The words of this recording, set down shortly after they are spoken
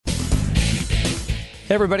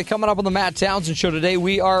Hey, everybody, coming up on the Matt Townsend Show today,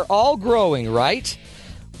 we are all growing, right?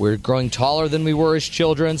 We're growing taller than we were as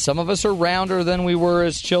children. Some of us are rounder than we were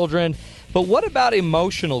as children. But what about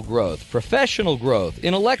emotional growth, professional growth,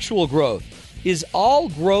 intellectual growth? Is all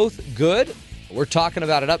growth good? We're talking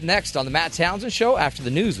about it up next on the Matt Townsend Show after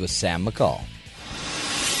the news with Sam McCall.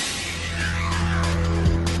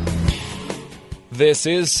 This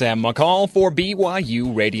is Sam McCall for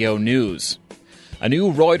BYU Radio News. A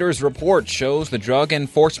new Reuters report shows the Drug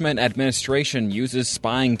Enforcement Administration uses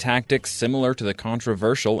spying tactics similar to the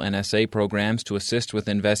controversial NSA programs to assist with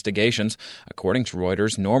investigations. According to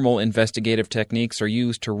Reuters, normal investigative techniques are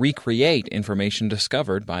used to recreate information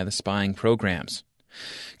discovered by the spying programs.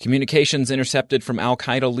 Communications intercepted from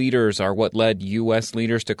al-Qaeda leaders are what led U.S.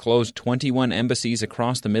 leaders to close 21 embassies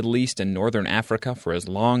across the Middle East and northern Africa for as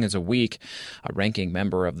long as a week. A ranking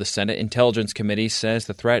member of the Senate Intelligence Committee says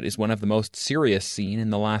the threat is one of the most serious seen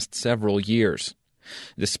in the last several years.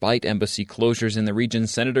 Despite embassy closures in the region,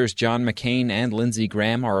 Senators John McCain and Lindsey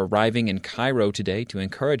Graham are arriving in Cairo today to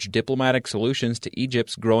encourage diplomatic solutions to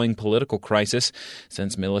Egypt's growing political crisis.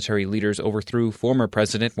 Since military leaders overthrew former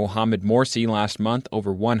President Mohamed Morsi last month,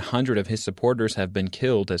 over 100 of his supporters have been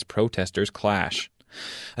killed as protesters clash.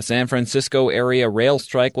 A San Francisco area rail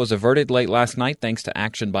strike was averted late last night thanks to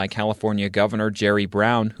action by California Governor Jerry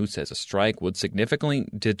Brown, who says a strike would significantly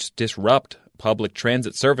disrupt public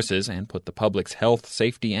transit services and put the public's health,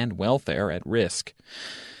 safety, and welfare at risk.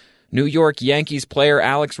 New York Yankees player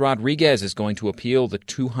Alex Rodriguez is going to appeal the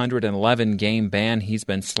 211-game ban he's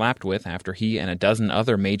been slapped with after he and a dozen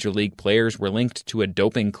other Major League players were linked to a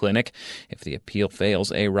doping clinic. If the appeal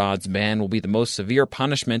fails, A-Rod's ban will be the most severe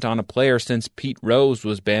punishment on a player since Pete Rose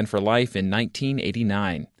was banned for life in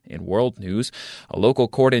 1989. In world news, a local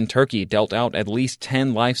court in Turkey dealt out at least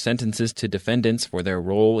 10 life sentences to defendants for their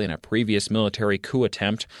role in a previous military coup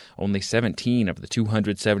attempt. Only 17 of the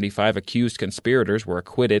 275 accused conspirators were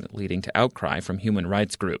acquitted, leading to outcry from human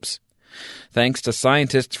rights groups. Thanks to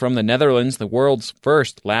scientists from the Netherlands, the world's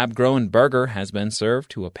first lab-grown burger has been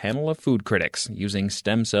served to a panel of food critics. Using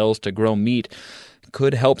stem cells to grow meat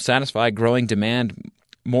could help satisfy growing demand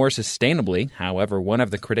more sustainably. However, one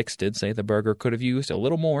of the critics did say the burger could have used a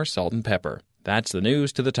little more salt and pepper. That's the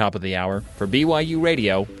news to the top of the hour. For BYU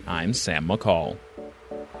Radio, I'm Sam McCall.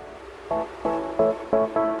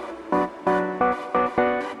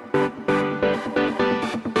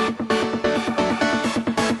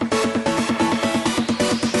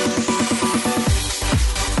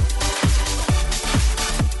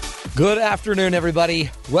 Good afternoon,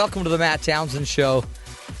 everybody. Welcome to the Matt Townsend Show.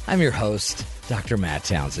 I'm your host, Dr. Matt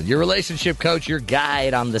Townsend, your relationship coach, your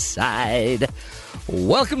guide on the side.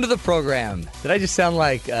 Welcome to the program. Did I just sound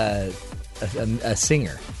like a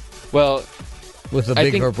singer? Well, with a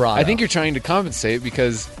big vibrato. I think you're trying to compensate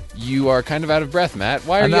because you are kind of out of breath, Matt.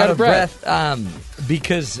 Why are you out of breath?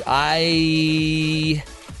 Because I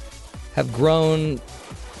have grown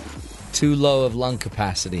too low of lung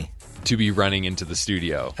capacity. To be running into the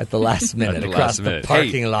studio. At the last minute, across the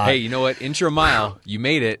parking lot. Hey, you know what? Intra mile, you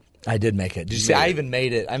made it. I did make it. Did you see? I even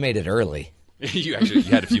made it. I made it early. You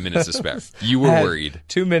had a few minutes to spare. You were worried.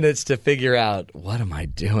 2 minutes to figure out, what am I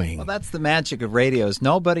doing? Well, that's the magic of radio is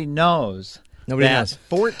nobody knows. Nobody knows.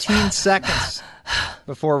 14 seconds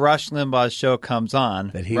before Rush Limbaugh's show comes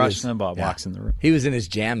on, Rush Limbaugh walks in the room. He was in his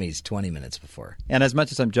jammies 20 minutes before. And as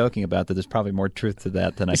much as I'm joking about that, there's probably more truth to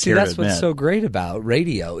that than I care to admit. See, that's what's so great about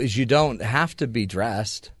radio is you don't have to be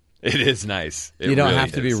dressed. It is nice. You don't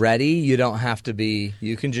have to be ready. You don't have to be.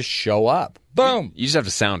 You can just show up. Boom. You just have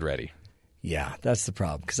to sound ready. Yeah, that's the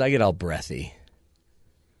problem because I get all breathy.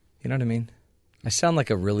 You know what I mean? I sound like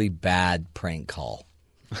a really bad prank call.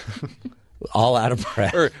 All out of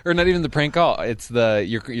breath. Or not even the prank call. It's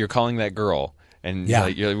you're calling that girl and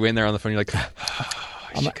you're in there on the phone. You're like,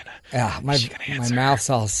 my mouth's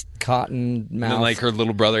all cotton mouth. And then like her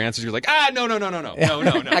little brother answers. You're like, no.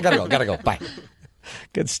 I gotta go. Bye.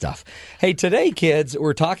 Good stuff. Hey, today, kids,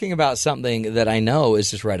 we're talking about something that I know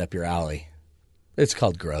is just right up your alley. It's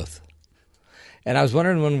called growth. And I was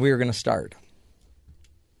wondering when we were going to start.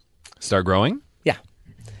 Start growing? Yeah.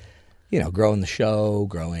 Growing the show,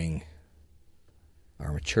 growing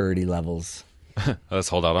our maturity levels. Let's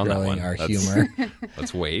hold out on that one. Growing our humor.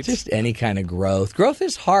 Let's wait. Just any kind of growth. Growth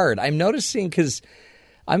is hard. I'm noticing because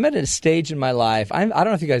I'm at a stage in my life. I don't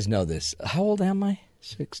know if you guys know this. How old am I?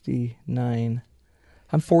 69.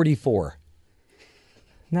 I'm 44.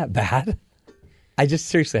 Isn't that bad? I just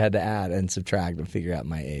seriously had to add and subtract and figure out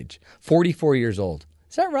my age. 44 years old.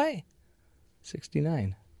 Is that right?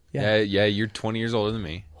 69. Yeah, you're 20 years older than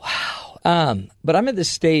me. Wow. But I'm at this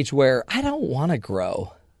stage where I don't want to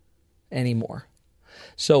grow anymore.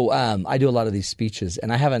 So I do a lot of these speeches,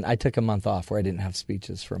 and I took a month off where I didn't have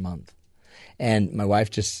speeches for a month. And my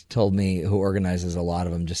wife just told me, who organizes a lot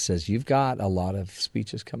of them, just says, you've got a lot of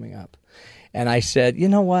speeches coming up. And I said, you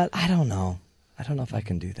know what? I don't know. I don't know if I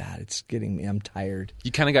can do that. It's getting me. I'm tired.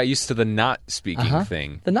 You kind of got used to the not speaking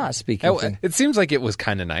thing. The not speaking thing. It seems like it was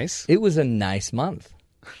kind of nice. It was a nice month.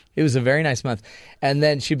 It was a very nice month. And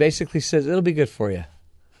then she basically says, it'll be good for you.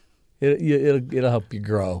 It'll help you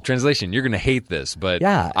grow. Translation, you're going to hate this, but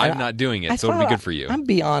I'm not doing it, so it'll be good for you. I'm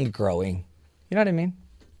beyond growing. You know what I mean?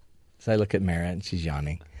 So I look at Mara, and she's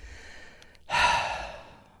yawning.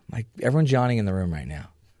 Everyone's yawning in the room right now.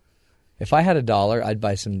 If I had $1, I'd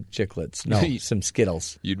buy some chiclets. No, some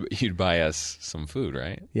Skittles. You'd buy us some food,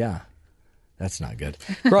 right? Yeah. That's not good.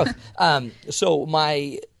 Growth. So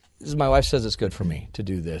my wife says it's good for me to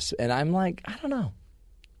do this. And I'm like, I don't know.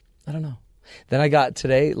 Then I got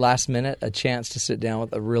today, last minute, a chance to sit down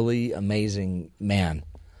with a really amazing man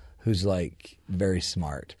who's like very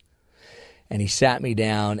smart. And he sat me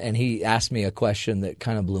down and he asked me a question that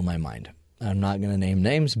kind of blew my mind. I'm not going to name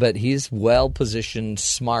names, but he's well-positioned,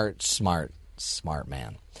 smart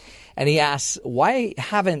man. And he asks, why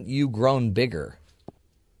haven't you grown bigger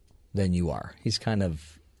than you are? He's kind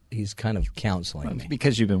of counseling me.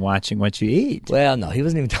 Because you've been watching what you eat. Well, no, he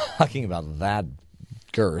wasn't even talking about that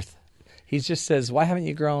girth. He just says, why haven't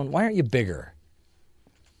you grown? Why aren't you bigger?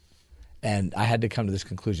 And I had to come to this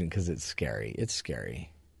conclusion because it's scary. It's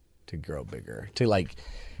scary to grow bigger, to like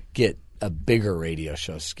get a bigger radio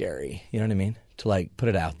show scary. You know what I mean? To like put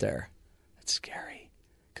it out there. It's scary.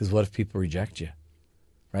 Because what if people reject you?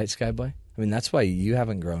 Right, Skyboy? I mean, that's why you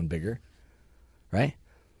haven't grown bigger. Right?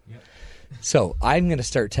 Yep. So I'm going to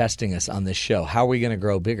start testing us on this show. How are we going to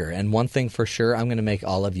grow bigger? And one thing for sure, I'm going to make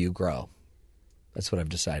all of you grow. That's what I've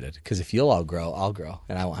decided. Because if you'll all grow, I'll grow.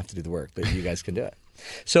 And I won't have to do the work, but you guys can do it.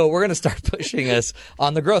 So we're going to start pushing us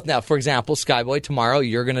on the growth. Now, for example, Skyboy, tomorrow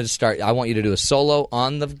you're going to start. I want you to do a solo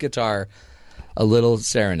on the guitar, a little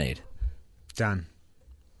serenade. Done.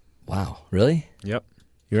 Wow. Really? Yep.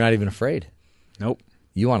 You're not even afraid? Nope.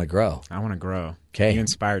 You want to grow? I want to grow. Okay. You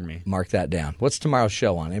inspired me. Mark that down. What's tomorrow's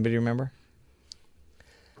show on? Anybody remember?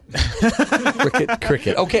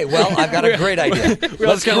 Cricket. Okay, well, I've got a great idea.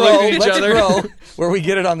 Let's grow where we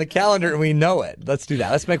get it on the calendar and we know it. Let's do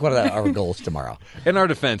that. Let's make one of our goals tomorrow. In our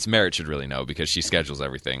defense, Merritt should really know because she schedules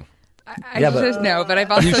everything. I should know, but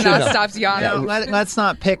I've also not stopped yawning. Let's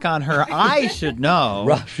not pick on her. I should know.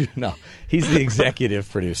 Rob should know. He's the executive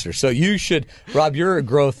producer. So you should, Rob, your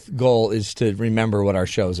growth goal is to remember what our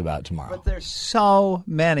show's about tomorrow. But there's so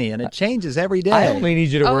many, and it changes every day. I only need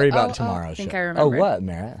you to worry about tomorrow's show. I think I remember. Oh, what,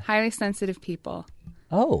 Merritt? Highly sensitive people.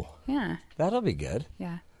 Oh. Yeah. That'll be good.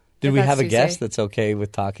 Yeah. Did we have a guest that's okay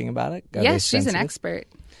with talking about it? Yes, she's an expert.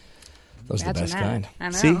 Those are the best kind. I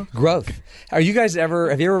know. See? Growth. Have you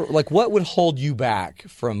ever, like, what would hold you back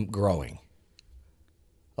from growing?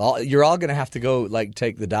 You're all going to have to go, like,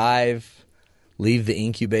 take the dive, leave the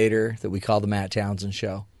incubator that we call the Matt Townsend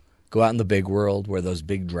Show, go out in the big world where those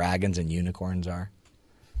big dragons and unicorns are.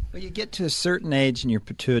 Well, you get to a certain age and your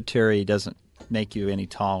pituitary doesn't make you any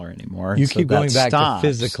taller anymore. You keep going back to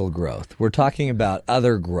physical growth. We're talking about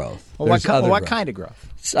other growth. Well, what kind of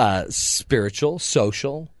growth? Spiritual,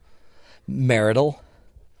 social, marital.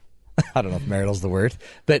 I don't know if marital's the word,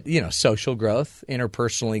 but, social growth,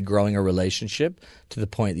 interpersonally growing a relationship to the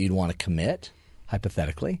point that you'd want to commit,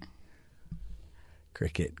 hypothetically.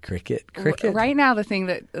 Cricket. Right now, the thing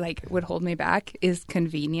that would hold me back is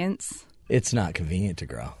convenience. It's not convenient to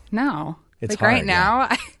grow. No. It's hard, right now,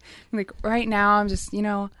 right now, I'm just,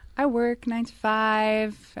 I work 9 to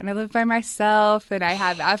 5 and I live by myself and I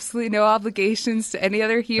have absolutely no obligations to any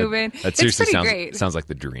other human. That seriously it's great. sounds like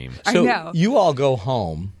the dream. I know. You all go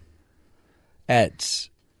home at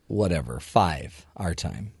 5 our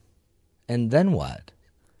time. And then what?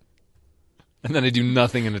 And then I do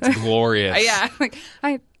nothing and it's glorious. Yeah.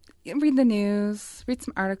 I read the news, read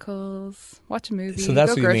some articles, watch a movie. So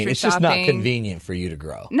that's go what you mean. grocery It's just shopping. not convenient for you to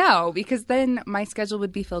grow. No, because then my schedule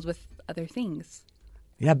would be filled with other things.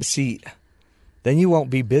 Yeah, but see, then you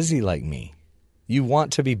won't be busy like me. You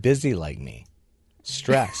want to be busy like me.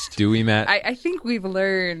 Stressed. Do we, Matt? I think we've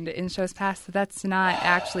learned in shows past that that's not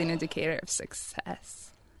actually an indicator of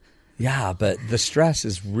success. Yeah, but the stress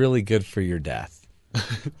is really good for your death.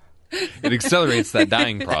 It accelerates that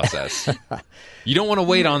dying process. You don't want to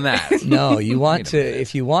wait on that. No, you want to,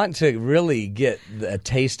 if you want to really get a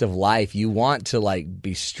taste of life, you want to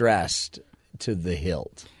be stressed to the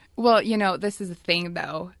hilt. Well, this is the thing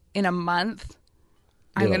though. In a month,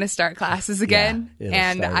 I'm going to start classes again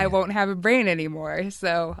and I won't have a brain anymore.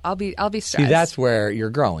 So I'll be stressed. See, that's where you're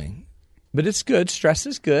growing. But it's good. Stress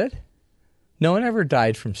is good. No one ever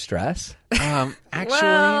died from stress.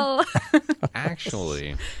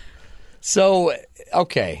 Actually. So,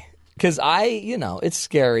 okay, because it's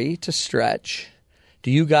scary to stretch.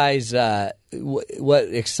 Do you guys, what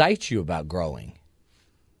excites you about growing?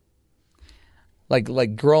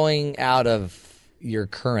 Like growing out of your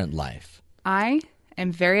current life? I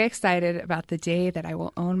am very excited about the day that I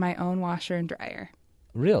will own my own washer and dryer.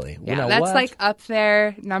 Really? Yeah, that's like up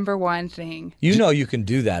there, number one thing. You know you can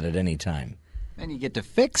do that at any time. And you get to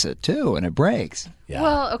fix it, too, when it breaks. Yeah.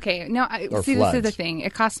 Well, okay. No, Or see, floods. this is the thing.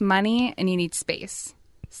 It costs money and you need space.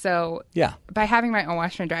 So Yeah. by having my own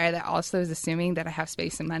washer and dryer, that also is assuming that I have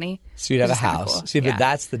space and money. So you'd have a which is kinda house. cool. See, Yeah. but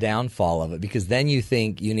that's the downfall of it, because then you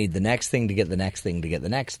think you need the next thing to get the next thing to get the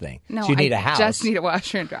next thing. No, so you need I a house. just need a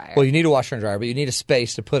washer and dryer. Well, you need a washer and dryer, but you need a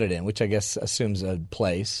space to put it in, which I guess assumes a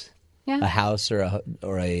place, Yeah. a house or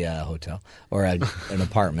a hotel or an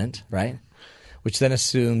apartment, right? Which then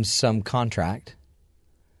assumes some contract,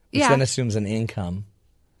 which Yeah. then assumes an income.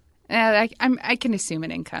 I can assume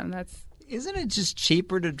an income. Isn't it just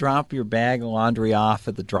cheaper to drop your bag of laundry off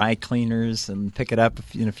at the dry cleaners and pick it up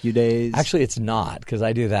in a few days? Actually, it's not, because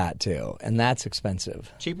I do that too, and that's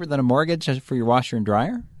expensive. Cheaper than a mortgage for your washer and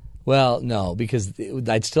dryer? Well, no, because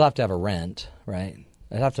I'd still have to have a rent, right?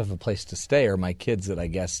 I'd have to have a place to stay, or my kids that I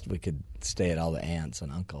guess we could stay at all the aunts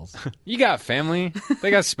and uncles. You got family. They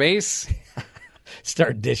got space.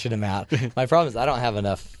 Start dishing them out. My problem is I don't have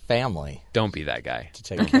enough family. Don't be that guy. To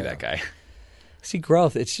take Don't care be of. that guy. See,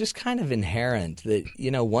 growth, it's just kind of inherent that,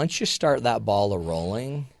 once you start that ball of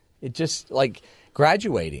rolling, it just, like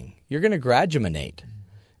graduating, you're going to graduate.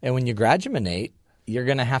 And when you graduate, you're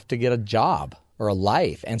going to have to get a job or a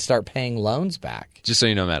life and start paying loans back. Just so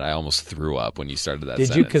you know, Matt, I almost threw up when you started that Did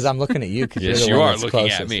sentence. you? Because I'm looking at you. Cause Yes, you're the you one are that's looking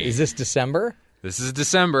closest. at me. Is this December? This is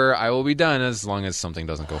December. I will be done as long as something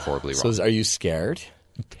doesn't go horribly wrong. So are you scared?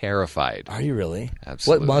 Terrified. Are you really?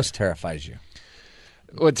 Absolutely. What most terrifies you?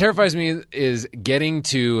 What terrifies me is getting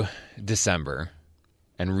to December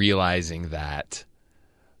and realizing that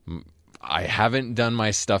I haven't done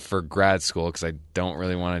my stuff for grad school because I don't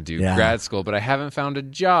really want to do grad school, but I haven't found a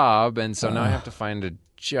job, and so now I have to find a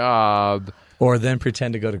job. Or then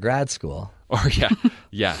pretend to go to grad school. Or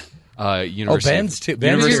University Ben's too.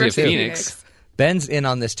 Ben's University of too. Phoenix. Ben's in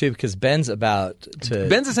on this too because Ben's about to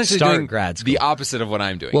Ben's essentially start doing grad school. the opposite of what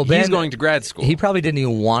I'm doing. Well, He's Ben, going to grad school. He probably didn't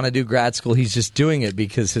even want to do grad school. He's just doing it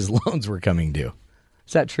because his loans were coming due.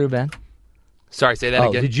 Is that true, Ben? Sorry, say that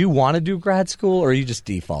again. Did you want to do grad school, or are you just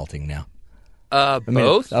defaulting now?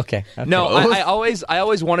 Both. Okay. No, I always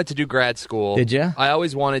wanted to do grad school. Did you? I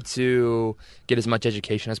always wanted to get as much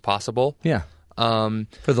education as possible. Yeah.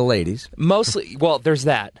 For the ladies. Mostly, well, there's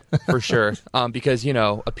that for sure. Because,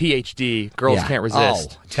 a PhD, girls Yeah. can't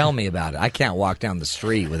resist. Oh, tell me about it. I can't walk down the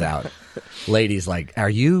street without ladies like, are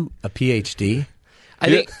you a PhD? I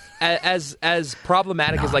think as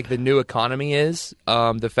problematic as like the new economy is,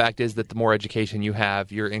 the fact is that the more education you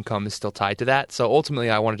have, your income is still tied to that. So ultimately,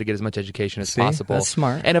 I wanted to get as much education as possible. That's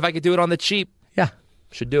smart. And if I could do it on the cheap, Yeah.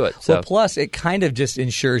 should do it. So Well, plus, it kind of just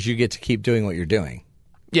ensures you get to keep doing what you're doing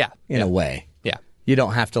yeah, in a way. yeah. You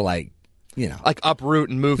don't have to Like uproot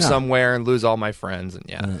and move somewhere and lose all my friends, and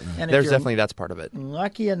And if there's you're definitely that's part of it.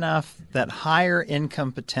 lucky enough that higher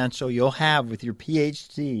income potential you'll have with your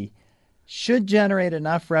PhD should generate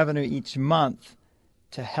enough revenue each month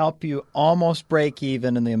to help you almost break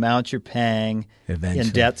even in the amount you're paying Eventually.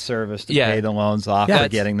 in debt service to Yeah. pay the loans off Yeah, for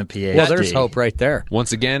getting the PhD. Well, there's hope right there.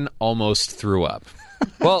 Once again, almost threw up.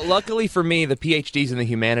 Well, luckily for me, the PhDs in the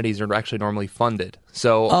humanities are actually normally funded.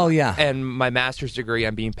 So, Oh, yeah. and my master's degree,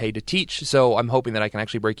 I'm being paid to teach. So I'm hoping that I can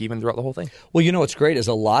actually break even throughout the whole thing. Well, what's great is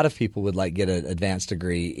a lot of people would get an advanced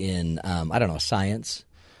degree in, science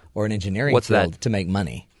or an engineering What's field that? to make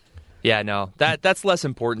money. Yeah, no, that's less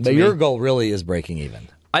important But to me. your goal really is breaking even.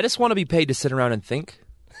 I just want to be paid to sit around and think.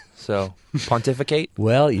 So pontificate.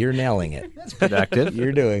 Well, you're nailing it. That's productive.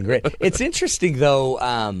 You're doing great. It's interesting, though.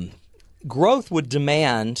 Growth would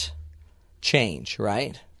demand change,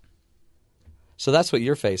 right? So that's what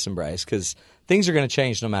you're facing, Bryce, because things are going to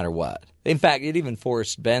change no matter what. In fact, it even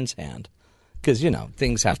forced Ben's hand because,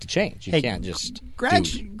 things have to change. You can't just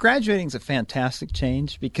Graduating is a fantastic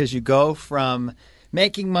change because you go from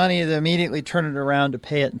making money to immediately turn it around to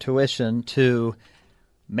pay it in tuition to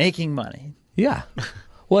making money. Yeah.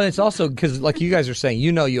 Well, it's also because, like you guys are saying,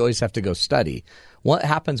 you always have to go study. What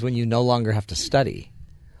happens when you no longer have to study?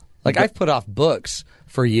 I've put off books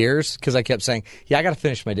for years because I kept saying, I got to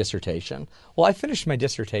finish my dissertation. Well, I finished my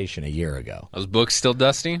dissertation a year ago. Those books still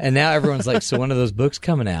dusty? And now everyone's like, so when are those books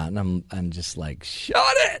coming out? And I'm just like,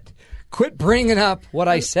 shut it! Quit bringing up what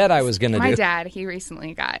I said I was going to do. My dad, he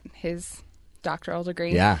recently got his doctoral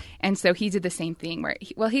degree. Yeah. And so he did the same thing where,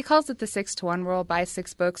 he calls it the 6-to-1 rule: buy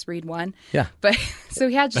 6 books, read 1. Yeah. But so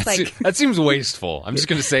he had just That seems wasteful. I'm just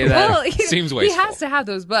going to say that. well, Seems he wasteful. has to have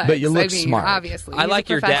those books. But you look I mean, smart. Obviously. I He's like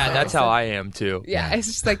a your professor, dad. That's so- how I am too. Yeah, it's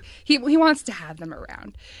just like he wants to have them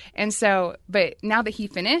around. And so, but now that he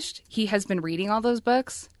finished, he has been reading all those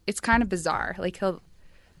books. It's kind of bizarre. Like, he'll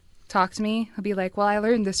talk to me. He'll be like, well, I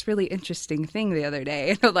learned this really interesting thing the other day.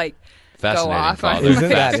 And he'll like go Fascinating, off. Father. Isn't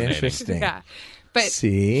that Fascinating. interesting? Yeah. But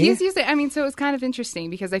See? he's used it. I mean, so it was kind of interesting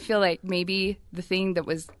because I feel like maybe the thing that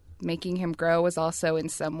was making him grow was also in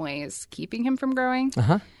some ways keeping him from growing.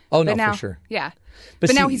 Uh-huh. Oh, no, But now, for sure. Yeah.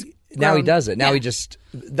 But now see, he's now he grown. does it. Now Yeah. he just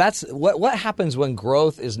that's what happens when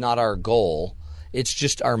growth is not our goal. It's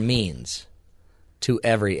just our means to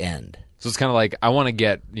every end. So it's kind of like I want to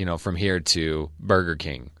get, from here to Burger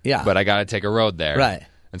King. Yeah. But I got to take a road there. Right.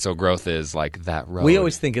 And so growth is like that road. We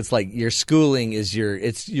always think it's like your schooling is your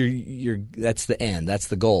that's the end, that's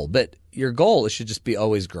the goal. But your goal should just be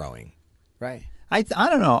always growing. Right. I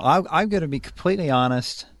don't know. I'm going to be completely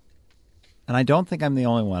honest, and I don't think I'm the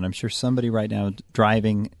only one. I'm sure somebody right now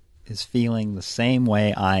driving is feeling the same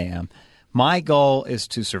way I am. My goal is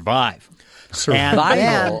to survive.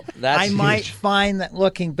 Survival. And then That's I might huge. find that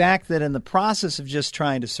looking back that in the process of just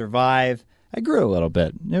trying to survive, I grew a little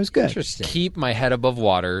bit. It was good. Interesting. keep my head above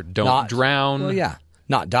water. Don't Not drown. Well, yeah.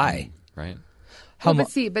 Not die. Right.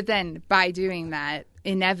 But then by doing that,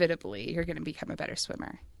 inevitably, you're going to become a better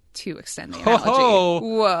swimmer. To extend the analogy. Whoa.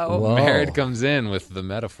 Whoa. Merritt comes in with the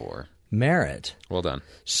metaphor. Merit. Well done.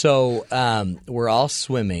 So we're all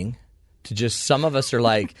swimming to just some of us are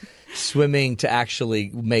like swimming to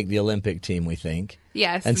actually make the Olympic team, we think.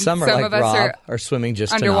 Yes. And some are like of us Rob are swimming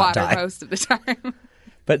just underwater to not die. most of the time.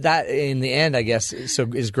 But that in the end, I guess, so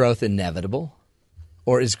is growth inevitable?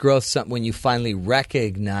 Or is growth something when you finally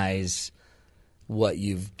recognize what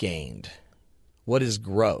you've gained? What is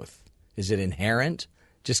growth? Is it inherent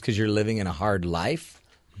just because you're living in a hard life?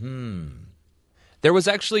 There was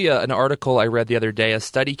actually an article I read the other day. A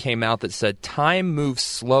study came out that said time moves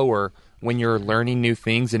slower when you're learning new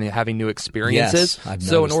things and having new experiences. Yes, I've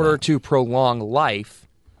so in noticed order that. to prolong life,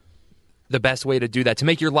 the best way to do that, to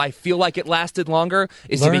make your life feel like it lasted longer,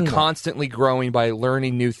 is to Learn be more. constantly growing by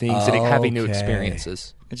learning new things and having new Okay.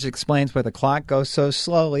 experiences. Which explains why the clock goes so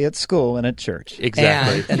slowly at school and at church.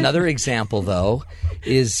 Exactly. And another example, though,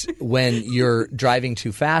 is when you're driving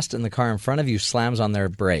too fast and the car in front of you slams on their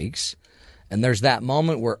brakes, and there's that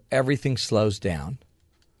moment where everything slows down.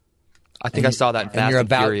 I think I saw that in Fast and you're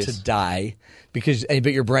about Furious. to die but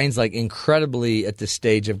your brain's like incredibly at the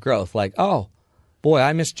stage of growth. Like, oh, boy,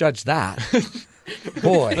 I misjudged that.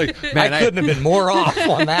 Boy, man, I couldn't have been more off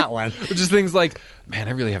on that one. Just things like, man,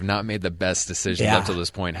 I really have not made the best decisions Yeah. up to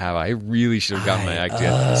this point, have I? I really should have gotten my act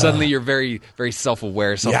together. Suddenly you're very, very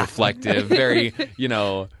self-aware, self-reflective, very,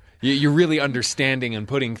 you're really understanding and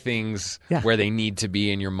putting things Yeah. where they need to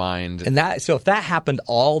be in your mind. And so if that happened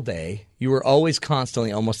all day, you were always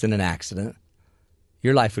constantly almost in an accident,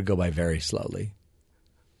 your life would go by very slowly.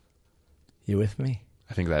 You with me?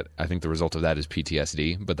 I think the result of that is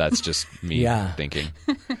PTSD, but that's just me Yeah. thinking.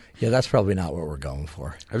 Yeah, that's probably not what we're going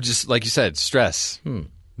for. I would just, like you said, stress.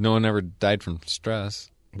 No one ever died from stress.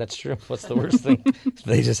 That's true. What's the worst thing?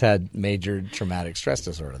 They just had major traumatic stress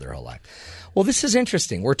disorder their whole life. Well, this is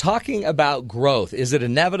interesting. We're talking about growth. Is it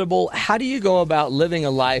inevitable? How do you go about living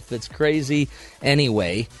a life that's crazy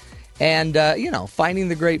anyway? And, finding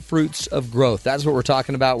the great fruits of growth. That's what we're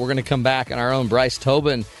talking about. We're going to come back, and our own Bryce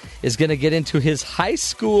Tobin is going to get into his high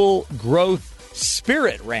school growth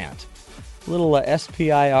spirit rant. A little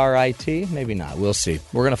SPIRIT? Maybe not. We'll see.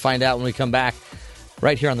 We're going to find out when we come back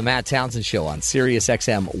right here on the Matt Townsend Show on Sirius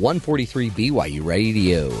XM 143 BYU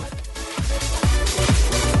Radio.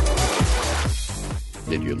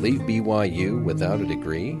 Did you leave BYU without a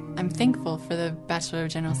degree? I'm thankful for the Bachelor of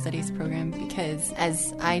General Studies program because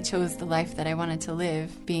as I chose the life that I wanted to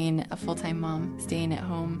live, being a full-time mom, staying at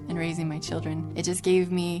home, and raising my children, it just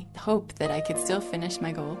gave me hope that I could still finish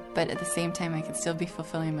my goal, but at the same time I could still be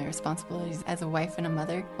fulfilling my responsibilities as a wife and a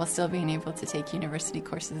mother while still being able to take university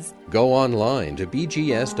courses. Go online to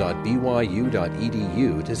bgs.byu.edu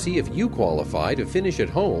to see if you qualify to finish at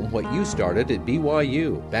home what you started at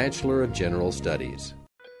BYU, Bachelor of General Studies.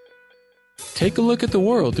 Take a look at the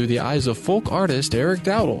world through the eyes of folk artist Eric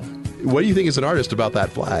Dowdle. What do you think as an artist about that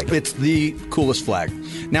flag? It's the coolest flag.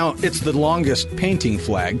 Now, it's the longest painting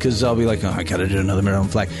flag because I'll be like, I got to do another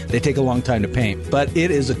Maryland flag. They take a long time to paint, but it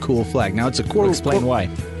is a cool flag. Now, it's a cool. Explain why.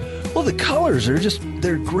 Well, the colors are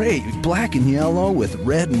they're great. Black and yellow with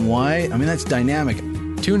red and white. I mean, that's dynamic.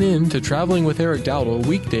 Tune in to Traveling with Eric Dowdle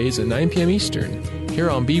weekdays at 9 p.m. Eastern here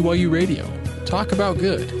on BYU Radio. Talk about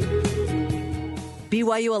good.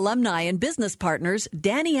 BYU alumni and business partners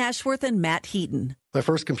Danny Ashworth and Matt Heaton. My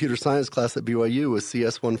first computer science class at BYU was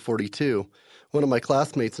CS 142. One of my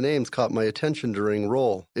classmates' names caught my attention during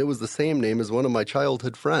roll. It was the same name as one of my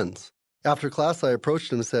childhood friends. After class, I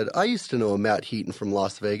approached him and said, I used to know a Matt Heaton from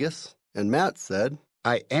Las Vegas. And Matt said,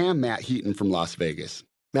 I am Matt Heaton from Las Vegas.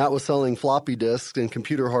 Matt was selling floppy disks and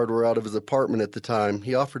computer hardware out of his apartment at the time.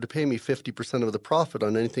 He offered to pay me 50% of the profit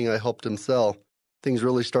on anything I helped him sell. Things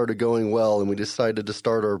really started going well, and we decided to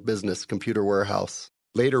start our business, Computer Warehouse.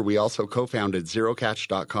 Later, we also co-founded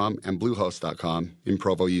ZeroCatch.com and Bluehost.com in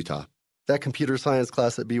Provo, Utah. That computer science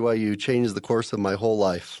class at BYU changed the course of my whole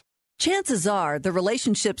life. Chances are the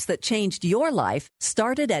relationships that changed your life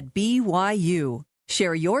started at BYU.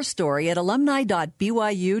 Share your story at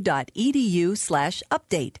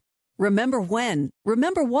alumni.byu.edu/update. Remember when,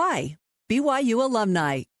 remember why. BYU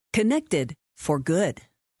alumni, connected for good.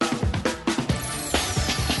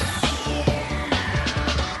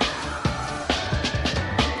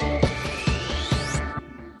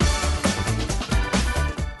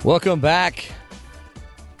 Welcome back,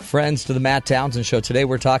 friends, to the Matt Townsend Show. Today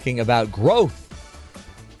we're talking about growth.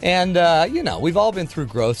 And, we've all been through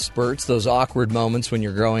growth spurts, those awkward moments when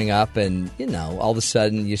you're growing up and, all of a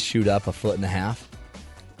sudden you shoot up 1.5 feet.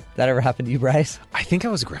 That ever happened to you, Bryce? I think I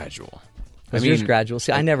was gradual. Was yours gradual?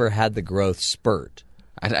 See, I never had the growth spurt.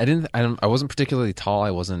 I wasn't particularly tall. I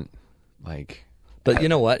wasn't like... But you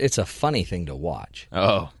know what? It's a funny thing to watch.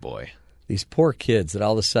 Oh, boy. These poor kids that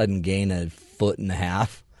all of a sudden gain 1.5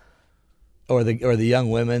 feet. Or the young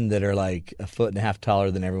women that are like 1.5 feet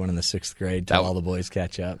taller than everyone in the 6th grade till all the boys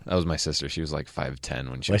catch up. That was my sister. She was like 5'10"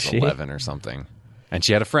 when she was 11 or something. And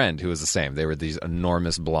she had a friend who was the same. They were these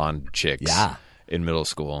enormous blonde chicks in middle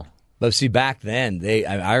school. But see, back then,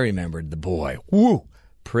 I remembered the boy. Woo!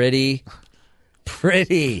 Pretty.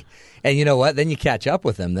 And you know what? Then you catch up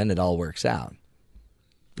with them, then it all works out.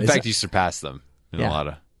 In fact, you surpass them in a lot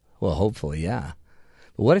of... Well, hopefully, yeah.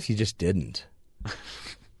 But what if you just didn't?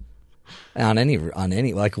 On any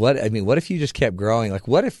like what if you just kept growing? Like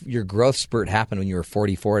what if your growth spurt happened when you were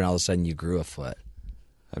 44 and all of a sudden you grew 1 foot?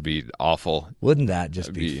 That'd be awful. Wouldn't that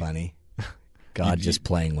just be funny? God just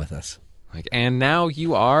playing with us. Like, and now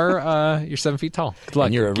you are you're 7 feet tall. Good luck.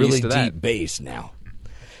 And you're a really deep bass now.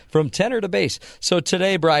 From tenor to bass. So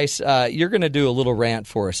today, Bryce, you're going to do a little rant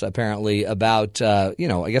for us, apparently, about I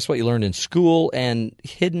guess what you learned in school and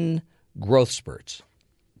hidden growth spurts.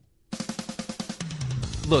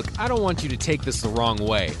 Look, I don't want you to take this the wrong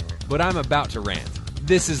way, but I'm about to rant.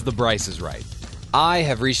 This is The Bryce is Right. I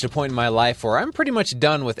have reached a point in my life where I'm pretty much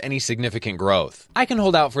done with any significant growth. I can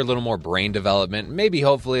hold out for a little more brain development, maybe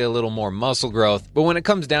hopefully a little more muscle growth, but when it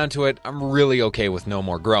comes down to it, I'm really okay with no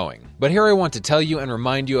more growing. But here I want to tell you and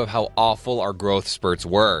remind you of how awful our growth spurts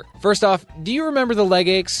were. First off, do you remember the leg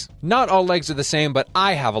aches? Not all legs are the same, but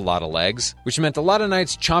I have a lot of legs, which meant a lot of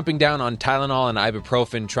nights chomping down on Tylenol and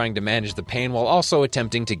ibuprofen trying to manage the pain while also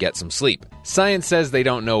attempting to get some sleep. Science says they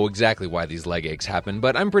don't know exactly why these leg aches happen,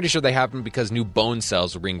 but I'm pretty sure they happen because new bone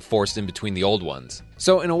cells were being forced in between the old ones.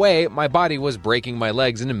 So in a way, my body was breaking my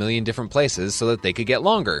legs in a million different places so that they could get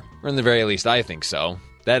longer. Or in the very least, I think so.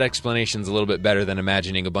 That explanation's a little bit better than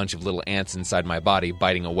imagining a bunch of little ants inside my body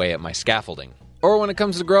biting away at my scaffolding. Or when it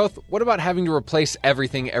comes to growth, what about having to replace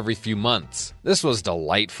everything every few months? This was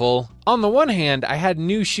delightful. On the one hand, I had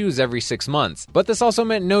new shoes every 6 months, but this also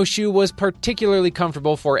meant no shoe was particularly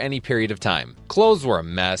comfortable for any period of time. Clothes were a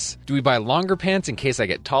mess. Do we buy longer pants in case I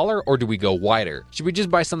get taller, or do we go wider? Should we just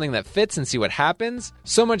buy something that fits and see what happens?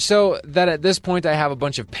 So much so that at this point I have a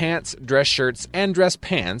bunch of pants, dress shirts, and dress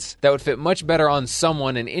pants that would fit much better on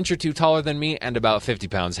someone an inch or two taller than me and about 50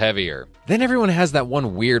 pounds heavier. Then everyone has that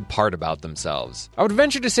one weird part about themselves. I would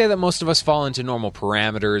venture to say that most of us fall into normal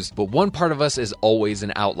parameters, but one part of us is always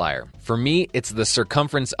an outlier. For me, it's the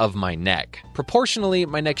circumference of my neck. Proportionally,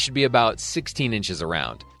 my neck should be about 16 inches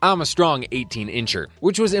around. I'm a strong 18-incher,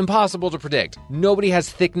 which was impossible to predict. Nobody has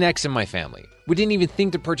thick necks in my family. We didn't even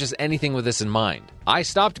think to purchase anything with this in mind. I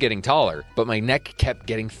stopped getting taller, but my neck kept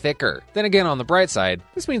getting thicker. Then again, on the bright side,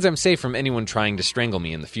 this means I'm safe from anyone trying to strangle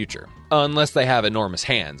me in the future. Unless they have enormous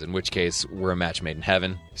hands, in which case, we're a match made in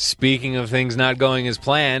heaven. Speaking of things not going as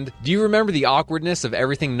planned, do you remember the awkwardness of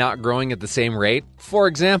everything not growing at the same rate? For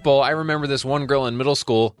example, I remember this one girl in middle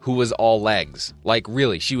school who was all legs. Like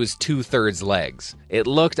really, she was 2/3 legs. It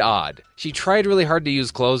looked odd. She tried really hard to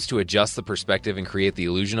use clothes to adjust the perspective and create the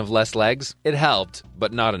illusion of less legs. It helped,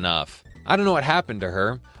 but not enough. I don't know what happened to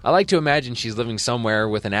her. I like to imagine she's living somewhere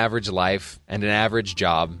with an average life and an average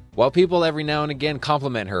job, while people every now and again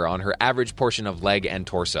compliment her on her average portion of leg and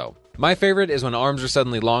torso. My favorite is when arms are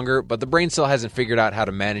suddenly longer, but the brain still hasn't figured out how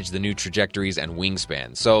to manage the new trajectories and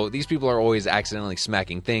wingspan. So these people are always accidentally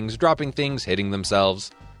smacking things, dropping things, hitting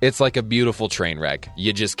themselves. It's like a beautiful train wreck.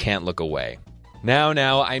 You just can't look away.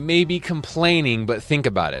 Now, I may be complaining, but think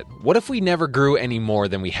about it. What if we never grew any more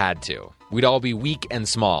than we had to? We'd all be weak and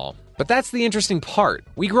small. But that's the interesting part.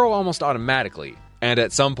 We grow almost automatically, and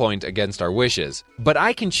at some point against our wishes. But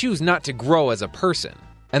I can choose not to grow as a person.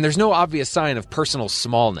 And there's no obvious sign of personal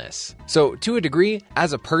smallness. So, to a degree,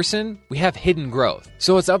 as a person, we have hidden growth.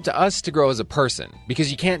 So it's up to us to grow as a person,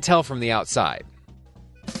 because you can't tell from the outside.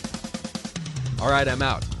 All right, I'm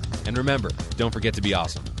out. And remember, don't forget to be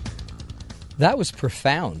awesome. That was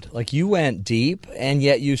profound. Like, you went deep, and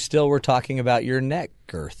yet you still were talking about your neck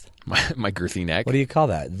girth. My girthy neck? What do you call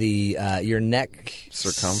that? Your neck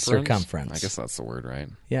circumference. I guess that's the word, right?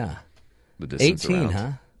 Yeah. The distance 18, around.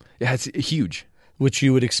 huh? Yeah, it's huge. Which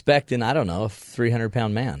you would expect in, I don't know, a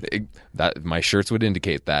 300-pound man. My shirts would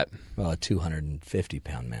indicate that. Well, a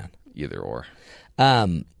 250-pound man. Either or.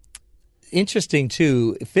 Interesting,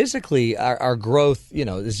 too. Physically, our growth,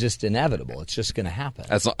 is just inevitable. It's just going to happen.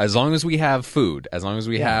 As long as we have food, as long as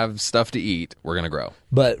we have stuff to eat, we're going to grow.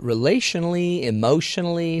 But relationally,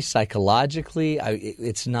 emotionally, psychologically,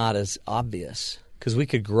 it's not as obvious because we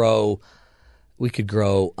could grow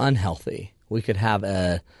unhealthy. We could have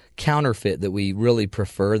a counterfeit that we really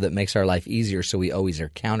prefer that makes our life easier, so we always are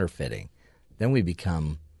counterfeiting. Then we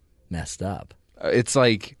become messed up. It's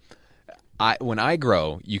like when I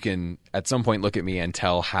grow, you can at some point look at me and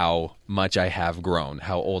tell how much I have grown,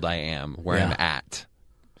 how old I am, where I'm at.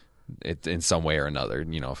 It in some way or another.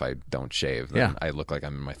 If I don't shave, then I look like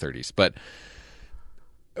I'm in my 30s. But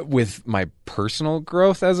with my personal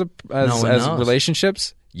growth as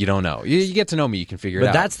relationships, you don't know. You get to know me, you can figure it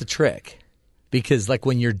out. But that's the trick. Because like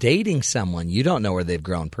when you're dating someone, you don't know where they've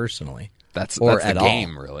grown personally. That's the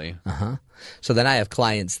game, really. Uh-huh. So then I have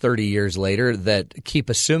clients 30 years later that keep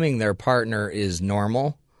assuming their partner is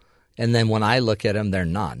normal, and then when I look at them, they're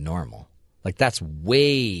not normal. Like that's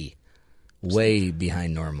way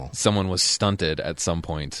behind normal. Someone was stunted at some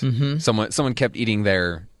point. Mm-hmm. Someone kept eating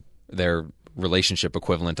their relationship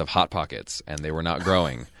equivalent of Hot Pockets, and they were not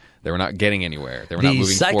growing. They were not getting anywhere. They were not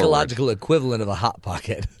moving forward. The psychological equivalent of a Hot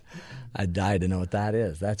Pocket. I'd die to know what that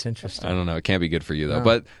is. That's interesting. I don't know. It can't be good for you, though.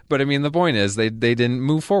 No. But I mean, the point is they didn't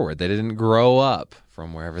move forward. They didn't grow up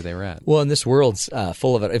from wherever they were at. Well, and this world's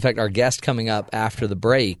full of it. In fact, our guest coming up after the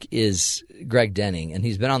break is Greg Denning, and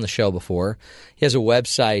he's been on the show before. He has a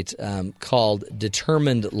website called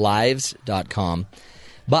determinedlives.com.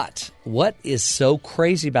 But what is so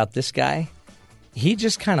crazy about this guy, he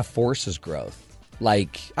just kind of forces growth.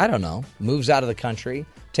 Like, I don't know, moves out of the country,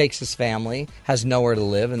 takes his family, has nowhere to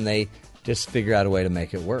live, and they just figure out a way to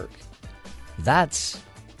make it work. That's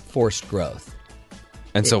forced growth.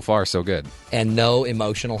 And so far, so good. And no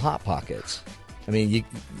emotional Hot Pockets. I mean, you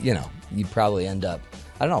probably end up,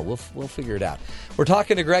 I don't know, we'll figure it out. We're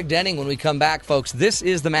talking to Greg Denning when we come back, folks. This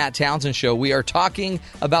is the Matt Townsend Show. We are talking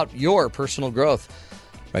about your personal growth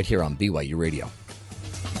right here on BYU Radio.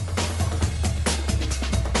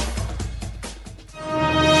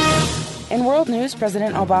 In world news,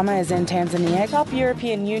 President Obama is in Tanzania. Top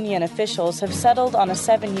European Union officials have settled on a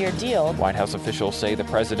 7-year deal. White House officials say the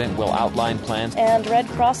president will outline plans. And Red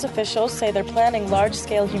Cross officials say they're planning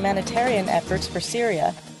large-scale humanitarian efforts for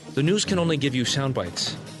Syria. The news can only give you sound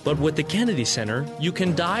bites. But with the Kennedy Center, you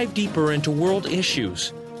can dive deeper into world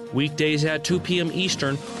issues. Weekdays at 2 p.m.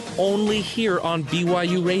 Eastern, only here on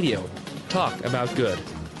BYU Radio. Talk about good.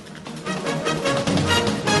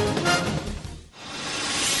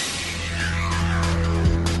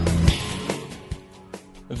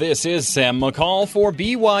 This is Sam McCall for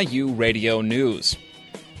BYU Radio News.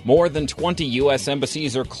 More than 20 U.S.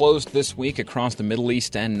 embassies are closed this week across the Middle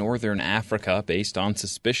East and Northern Africa based on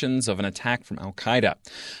suspicions of an attack from al-Qaeda.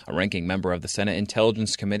 A ranking member of the Senate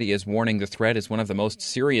Intelligence Committee is warning the threat is one of the most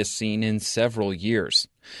serious seen in several years.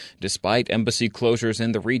 Despite embassy closures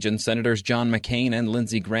in the region, Senators John McCain and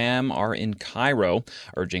Lindsey Graham are in Cairo,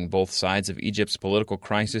 urging both sides of Egypt's political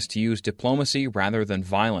crisis to use diplomacy rather than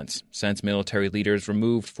violence. Since military leaders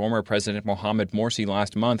removed former President Mohamed Morsi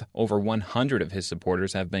last month, over 100 of his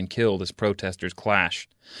supporters have been killed as protesters clash.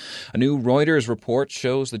 A new Reuters report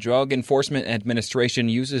shows the Drug Enforcement Administration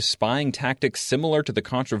uses spying tactics similar to the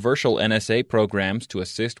controversial NSA programs to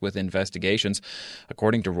assist with investigations.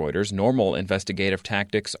 According to Reuters, normal investigative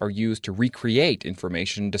tactics are used to recreate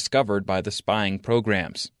information discovered by the spying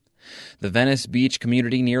programs. The Venice Beach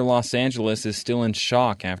community near Los Angeles is still in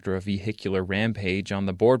shock after a vehicular rampage on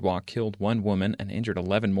the boardwalk killed one woman and injured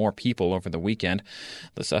 11 more people over the weekend.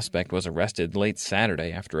 The suspect was arrested late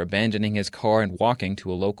Saturday after abandoning his car and walking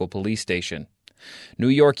to a local police station. New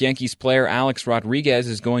York Yankees player Alex Rodriguez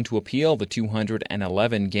is going to appeal the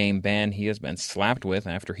 211-game ban he has been slapped with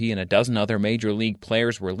after he and a dozen other Major League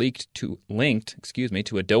players were linked to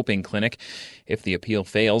a doping clinic. If the appeal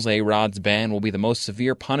fails, A-Rod's ban will be the most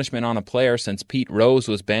severe punishment on a player since Pete Rose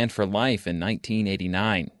was banned for life in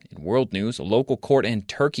 1989. In world news, a local court in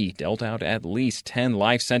Turkey dealt out at least 10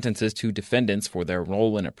 life sentences to defendants for their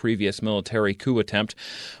role in a previous military coup attempt.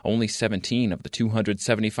 Only 17 of the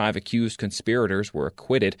 275 accused conspirators were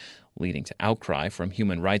acquitted, leading to outcry from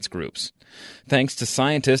human rights groups. Thanks to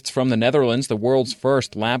scientists from the Netherlands, the world's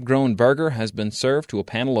first lab-grown burger has been served to a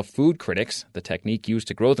panel of food critics. The technique used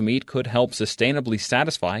to grow the meat could help sustainably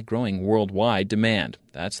satisfy growing worldwide demand.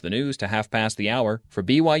 That's the news to half past the hour. For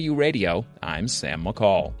BYU Radio, I'm Sam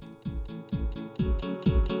McCall.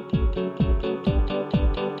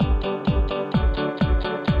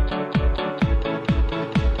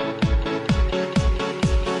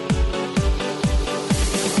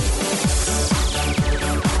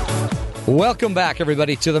 Welcome back,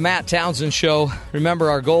 everybody, to the Matt Townsend Show. Remember,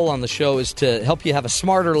 our goal on the show is to help you have a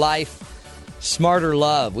smarter life, smarter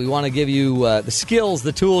love. We want to give you the skills,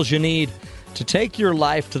 the tools you need to take your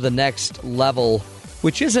life to the next level,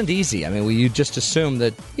 which isn't easy. I mean, you just assume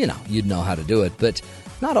that, you'd know how to do it, but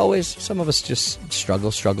not always. Some of us just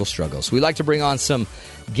struggle. So we like to bring on some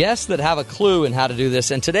guests that have a clue in how to do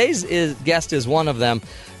this, and today's guest is one of them.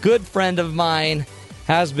 Good friend of mine,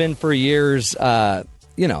 has been for years.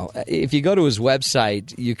 If you go to his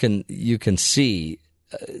website, you can see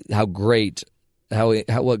what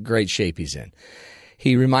great shape he's in.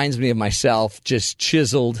 He reminds me of myself, just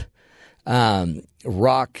chiseled,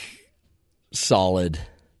 rock solid.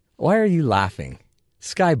 Why are you laughing,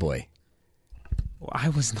 Skyboy? Well, I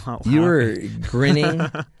was not laughing. You were grinning,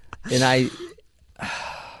 and I.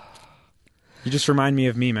 You just remind me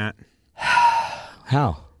of me, Matt.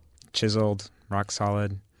 How? Chiseled, rock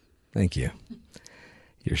solid. Thank you.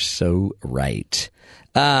 You're so right.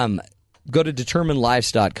 Go to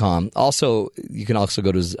determinedlives.com. Also, you can also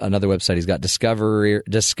go to another website. He's got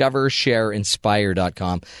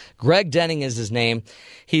discovershareinspire.com. Greg Denning is his name.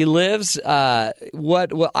 He lives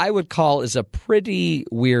what I would call is a pretty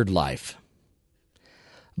weird life.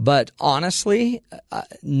 But honestly,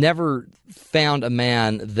 never found a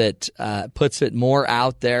man that puts it more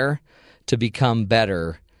out there to become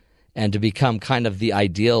better and to become kind of the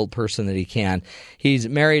ideal person that he can. He's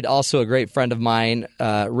married also a great friend of mine,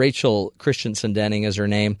 Rachel Christensen Denning is her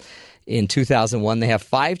name. In 2001, they have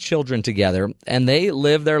 5 children together, and they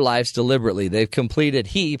live their lives deliberately.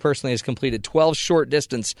 He personally has completed 12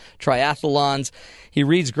 short-distance triathlons. He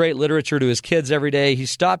reads great literature to his kids every day. He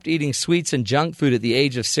stopped eating sweets and junk food at the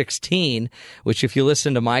age of 16, which, if you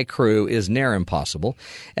listen to my crew, is near impossible.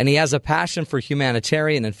 And he has a passion for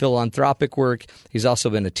humanitarian and philanthropic work. He's also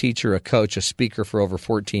been a teacher, a coach, a speaker for over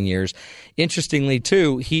 14 years. Interestingly,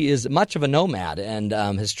 too, he is much of a nomad and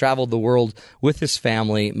has traveled the world with his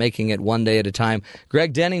family, making it one day at a time.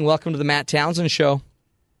 Greg Denning, welcome to the Matt Townsend Show.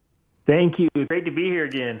 Thank you. Great to be here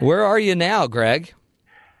again. Where are you now, Greg?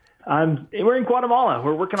 We're in Guatemala.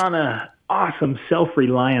 We're working on an awesome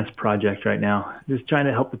self-reliance project right now, just trying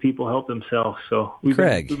to help the people help themselves. So we've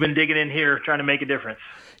been digging in here, trying to make a difference.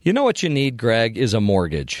 You know what you need, Greg, is a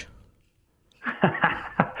mortgage.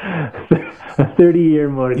 A 30-year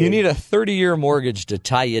mortgage. You need a 30-year mortgage to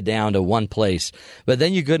tie you down to one place. But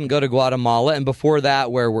then you couldn't go to Guatemala. And before that,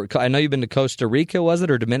 I know you've been to Costa Rica, was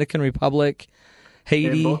it, or Dominican Republic,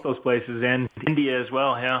 Haiti? In both those places, and India as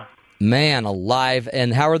well, yeah. Man alive.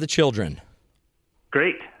 And how are the children?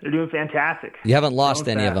 Great. They're doing fantastic. You haven't lost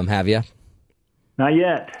any of them, have you? Not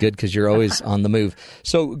yet. Good, because you're always on the move.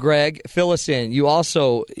 So, Greg, fill us in. You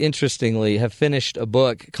also, interestingly, have finished a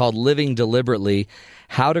book called Living Deliberately,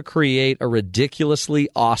 How to Create a Ridiculously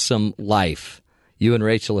Awesome Life. You and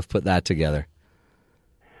Rachel have put that together.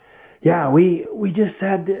 Yeah, we've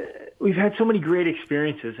had so many great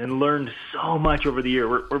experiences and learned so much over the year.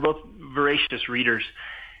 We're both voracious readers.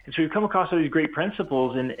 And so we've come across all these great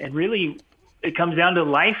principles, and really it comes down to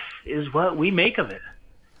life is what we make of it.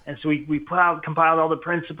 And so we compiled all the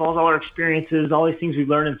principles, all our experiences, all these things we've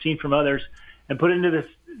learned and seen from others, and put it into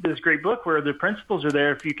this great book where the principles are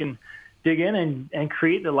there if you can dig in and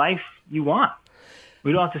create the life you want.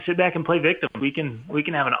 We don't have to sit back and play victim. We can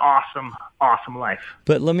have an awesome, awesome life.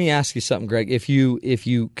 But let me ask you something, Greg. If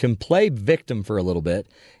you can play victim for a little bit,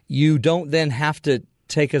 you don't then have to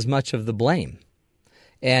take as much of the blame.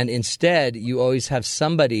 and instead you always have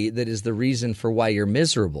somebody that is the reason for why you're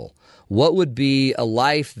miserable. What would be a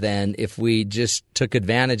life then if we just took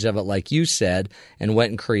advantage of it like you said and went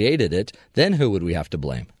and created it? Then who would we have to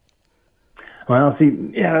blame? Well, see,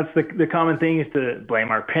 yeah, that's the common thing is to blame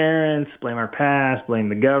our parents, blame our past, blame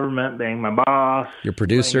the government, blame my boss, your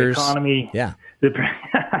producers, blame the economy. Yeah.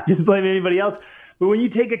 Just blame anybody else. But when you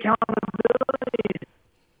take accountability,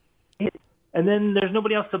 and then there's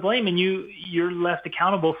nobody else to blame, and you're left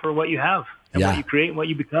accountable for what you have and what you create and what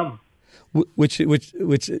you become. Which,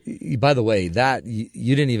 by the way, that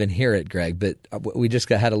you didn't even hear it, Greg, but we just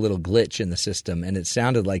had a little glitch in the system, and it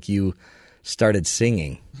sounded like you started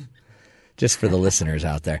singing. Just for the listeners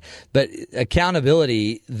out there. But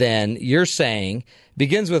accountability, then, you're saying,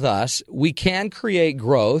 begins with us. We can create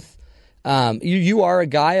growth. You are a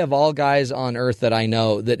guy of all guys on earth that I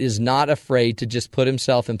know that is not afraid to just put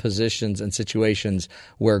himself in positions and situations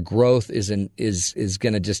where growth is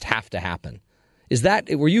going to just have to happen.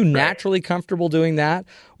 Were you naturally comfortable doing that,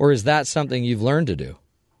 or is that something you've learned to do?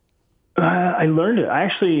 I learned it. I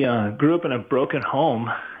actually grew up in a broken home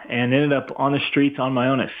and ended up on the streets on my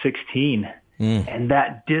own at 16. And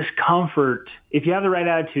that discomfort, if you have the right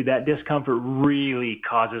attitude, that discomfort really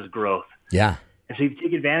causes growth. Yeah. And so you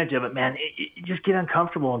take advantage of it, man. You just get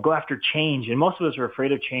uncomfortable and go after change. And most of us are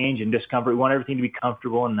afraid of change and discomfort. We want everything to be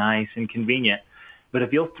comfortable and nice and convenient. But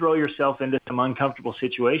if you'll throw yourself into some uncomfortable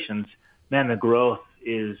situations, man, the growth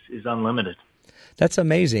is unlimited. That's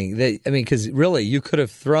amazing. Because really, you could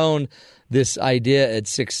have thrown this idea at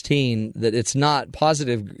 16 that it's not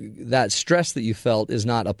positive, that stress that you felt is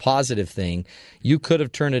not a positive thing. You could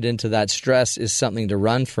have turned it into that stress is something to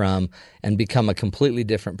run from and become a completely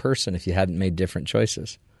different person if you hadn't made different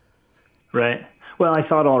choices. Right. Well, I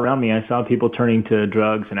saw it all around me. I saw people turning to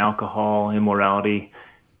drugs and alcohol, immorality.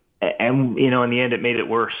 And, in the end, it made it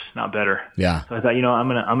worse, not better. Yeah. So I thought,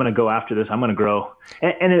 I'm gonna go after this. I'm going to grow.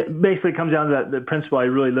 And it basically comes down to the principle I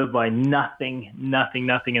really live by. Nothing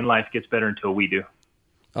in life gets better until we do.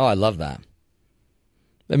 Oh, I love that.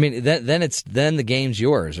 Then the game's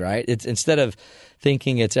yours, right? It's instead of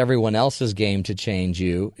thinking it's everyone else's game to change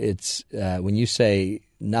you, it's when you say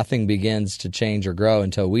nothing begins to change or grow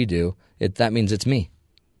until we do, that means it's me.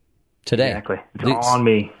 Today. Exactly. It's all on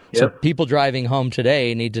me. Yep. So people driving home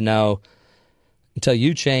today need to know until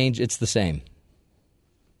you change, it's the same.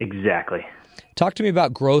 Exactly. Talk to me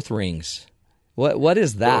about growth rings. What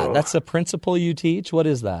is that? Whoa. That's a principle you teach? What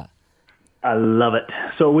is that? I love it.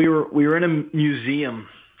 So we were in a museum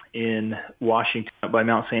in Washington by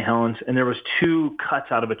Mount St. Helens, and there was 2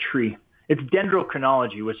 cuts out of a tree. It's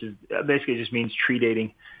dendrochronology, which is basically just means tree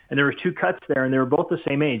dating. And there were 2 cuts there, and they were both the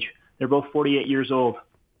same age. They're both 48 years old.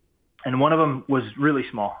 And one of them was really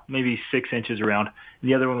small, maybe 6 inches around. And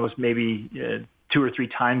the other one was maybe 2 or 3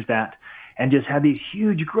 times that, and just had these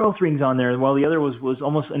huge growth rings on there, while the other was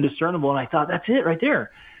almost indiscernible. And I thought, that's it right there.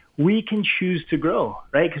 We can choose to grow,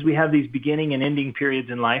 right? Because we have these beginning and ending periods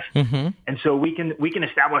in life. Mm-hmm. And so we can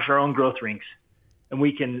establish our own growth rings. And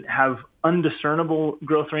we can have undiscernible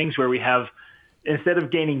growth rings where we have, instead of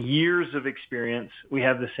gaining years of experience, we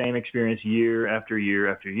have the same experience year after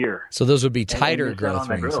year after year. So those would be tighter growth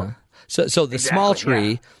rings, huh? So the small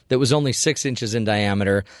tree that was only 6 inches in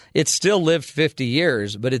diameter, it still lived 50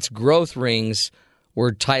 years, but its growth rings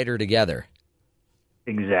were tighter together.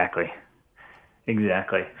 Exactly.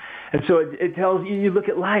 And so it tells you look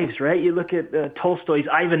at lives, right? You look at Tolstoy's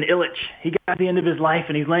Ivan Ilyich. He got to the end of his life,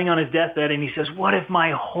 and he's laying on his deathbed, and he says, what if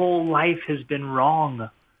my whole life has been wrong?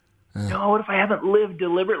 No, what if I haven't lived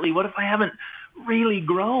deliberately? What if I haven't really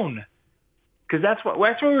grown? Because that's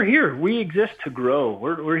why we're here. We exist to grow.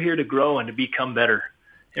 We're here to grow and to become better.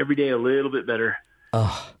 Every day a little bit better.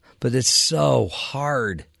 Oh, but it's so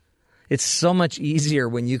hard. It's so much easier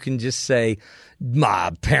when you can just say,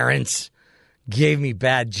 my parents gave me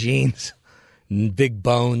bad genes and big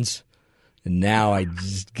bones, and now I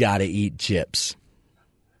just got to eat chips.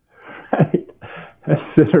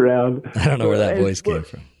 Sit around. I don't know where that voice came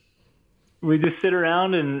from. We just sit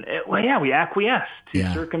around and, we acquiesce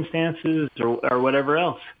to circumstances or whatever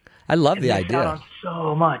else. I love the idea. Out on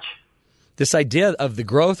so much. This idea of the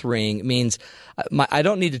growth ring means I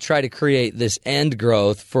don't need to try to create this end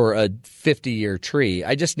growth for a 50-year tree.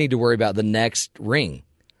 I just need to worry about the next ring.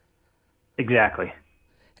 Exactly.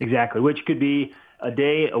 Which could be a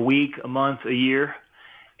day, a week, a month, a year.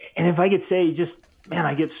 And if I could say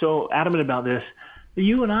I get so adamant about this,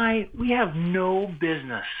 you and I, we have no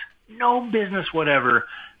business whatever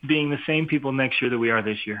being the same people next year that we are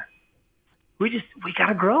this year. We got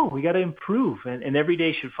to grow. We got to improve. And every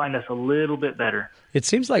day should find us a little bit better. It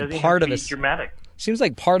seems like part of us dramatic. Seems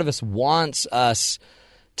like part of us wants us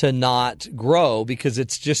to not grow because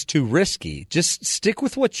it's just too risky. Just stick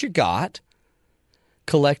with what you got,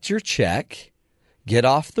 collect your check, get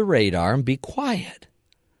off the radar, and be quiet.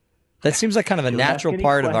 That seems like kind of a natural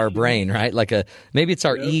part of our brain, right? Maybe it's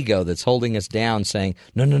our ego that's holding us down, saying,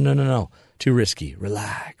 no, too risky,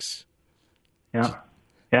 relax. Yeah.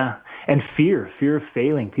 And fear of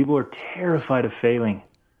failing. People are terrified of failing.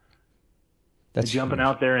 That's jumping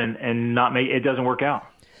out there and not make it doesn't work out.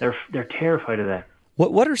 They're terrified of that.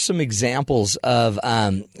 What are some examples of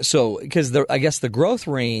because I guess the growth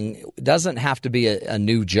ring doesn't have to be a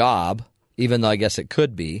new job, even though I guess it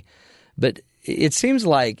could be, but it seems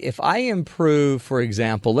like if I improve, for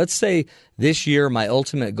example, let's say this year my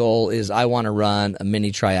ultimate goal is I want to run a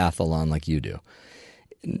mini triathlon like you do.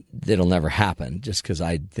 It'll never happen just because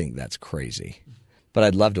I think that's crazy, but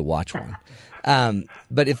I'd love to watch one.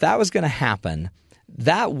 But if that was going to happen,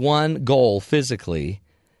 that one goal physically,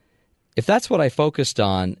 if that's what I focused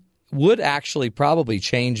on, would actually probably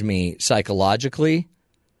change me psychologically.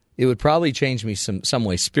 It would probably change me some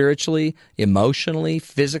way spiritually, emotionally,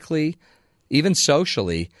 physically, even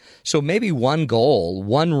socially. So maybe one goal,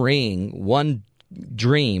 one ring, one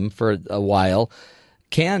dream for a while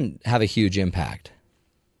can have a huge impact.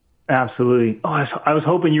 Absolutely. Oh, I was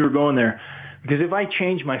hoping you were going there, because if I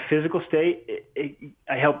change my physical state, it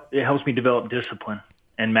helps me develop discipline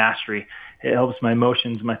and mastery. It helps my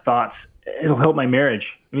emotions, my thoughts. It'll help my marriage.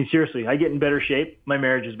 I mean, seriously, I get in better shape, my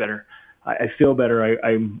marriage is better. I feel better.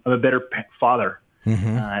 I'm a better father.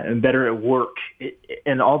 I'm better at work.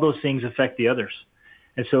 And all those things affect the others.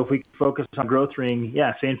 And so if we focus on growth ring,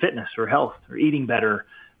 say in fitness or health or eating better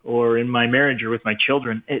or in my marriage or with my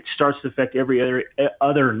children, it starts to affect every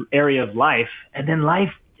other area of life. And then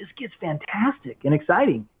life just gets fantastic and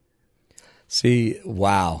exciting. See,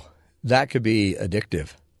 wow, that could be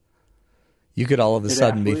addictive. You could all of a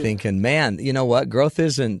sudden be thinking, man, you know what? Growth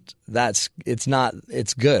it's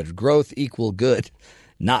good. Growth equal good,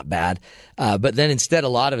 not bad. But then instead, a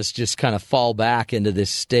lot of us just kind of fall back into this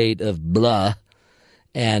state of blah,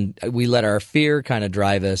 and we let our fear kind of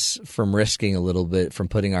drive us from risking a little bit, from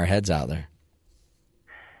putting our heads out there.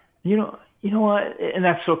 You know what? And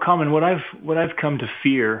that's so common. What I've come to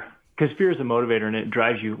fear, because fear is a motivator and it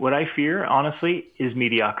drives you. What I fear, honestly, is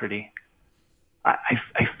mediocrity. I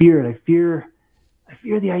fear it. I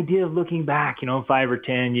fear the idea of looking back, 5 or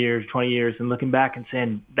 10 years, 20 years, and looking back and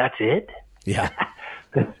saying, that's it? Yeah.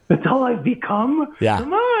 That's all I've become? Yeah.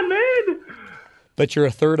 Come on, man. But you're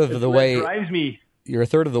a third of the way. It drives me. You're a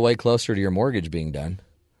third of the way closer to your mortgage being done.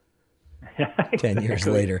 10 years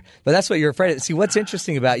later. But that's what you're afraid of. See, what's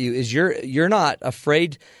interesting about you is you're not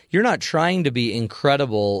afraid. You're not trying to be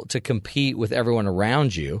incredible to compete with everyone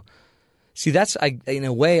around you. See, that's in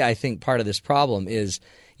a way, I think part of this problem is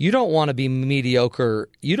you don't want to be mediocre.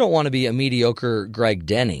 You don't want to be a mediocre Greg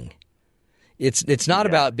Denning. It's not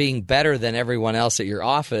about being better than everyone else at your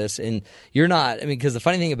office, and you're not. I mean, because the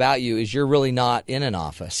funny thing about you is you're really not in an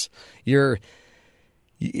office.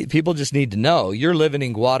 People just need to know you're living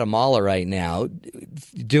in Guatemala right now,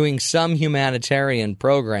 doing some humanitarian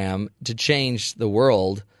program to change the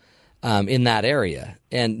world. In that area.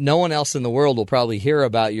 And no one else in the world will probably hear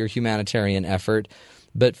about your humanitarian effort.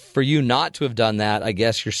 But for you not to have done that, I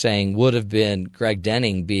guess you're saying would have been Greg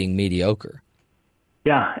Denning being mediocre.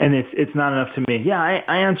 Yeah, and it's not enough to me. Yeah,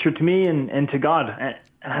 I answer to me and to God.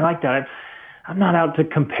 And I like that. I'm not out to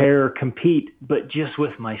compare or compete, but just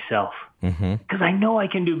with myself. Because I know I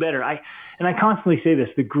can do better. I constantly say this,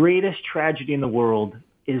 the greatest tragedy in the world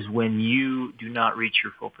is when you do not reach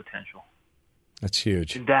your full potential. That's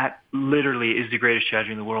huge. That literally is the greatest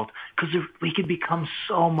tragedy in the world, because we could become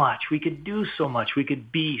so much. We could do so much. We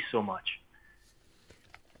could be so much.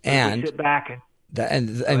 And we sit back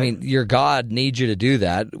I mean, your God needs you to do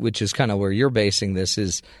that, which is kind of where you're basing this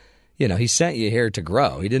is, he sent you here to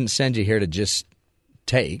grow. He didn't send you here to just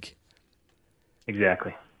take.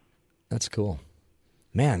 Exactly. That's cool.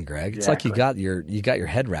 Man, Greg, it's like you got your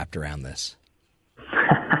head wrapped around this.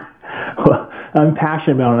 Well, I'm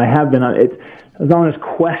passionate about it. I have been on it. I was on this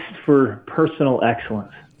quest for personal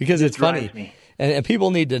excellence. Because it's funny, and people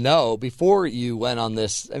need to know, before you went on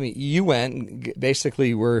this, I mean, you went,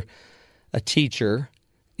 basically were a teacher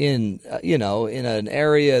in an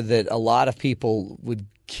area that a lot of people would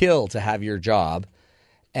kill to have your job,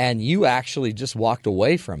 and you actually just walked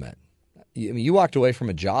away from it. I mean, you walked away from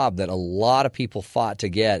a job that a lot of people fought to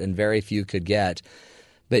get and very few could get.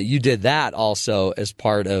 But you did that also as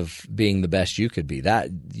part of being the best you could be. That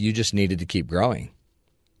you just needed to keep growing.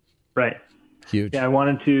 Right. Huge. Yeah, I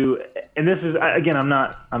wanted to, and this is again, I'm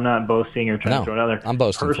not boasting or trying to throw another. I'm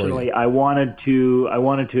boasting personally. For you. I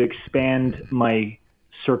wanted to expand my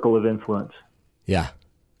circle of influence. Yeah.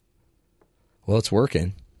 Well, it's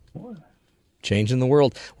working. Changing the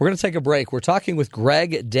world. We're going to take a break. We're talking with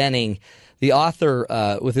Greg Denning, the author,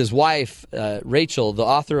 with his wife, Rachel, the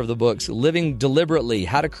author of the books, Living Deliberately,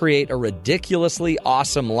 How to Create a Ridiculously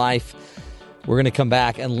Awesome Life. We're going to come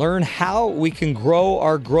back and learn how we can grow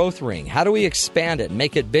our growth ring. How do we expand it,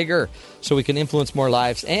 make it bigger so we can influence more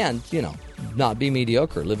lives and, not be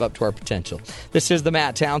mediocre, live up to our potential. This is the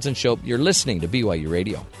Matt Townsend Show. You're listening to BYU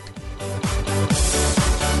Radio.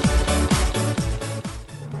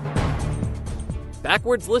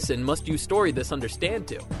 Backwards listen must use story this understand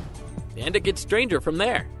to. And it gets stranger from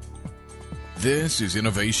there. This is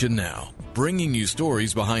Innovation Now, bringing you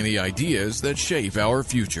stories behind the ideas that shape our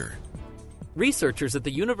future. Researchers at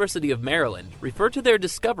the University of Maryland refer to their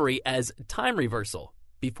discovery as time reversal.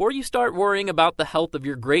 Before you start worrying about the health of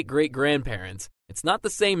your great-great-grandparents, it's not the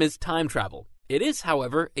same as time travel. It is,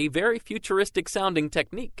 however, a very futuristic-sounding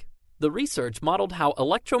technique. The research modeled how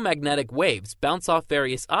electromagnetic waves bounce off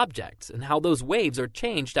various objects and how those waves are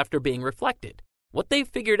changed after being reflected. What they've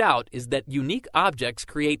figured out is that unique objects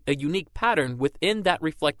create a unique pattern within that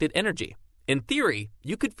reflected energy. In theory,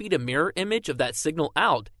 you could feed a mirror image of that signal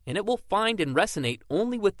out, and it will find and resonate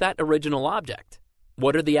only with that original object.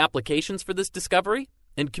 What are the applications for this discovery?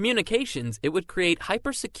 In communications, it would create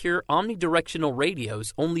hyper-secure omnidirectional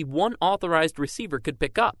radios only one authorized receiver could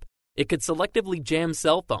pick up. It could selectively jam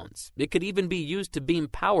cell phones. It could even be used to beam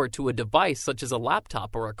power to a device such as a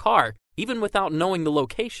laptop or a car, even without knowing the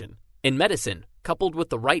location. In medicine, coupled with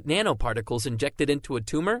the right nanoparticles injected into a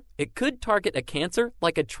tumor, it could target a cancer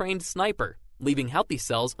like a trained sniper, leaving healthy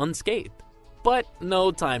cells unscathed. But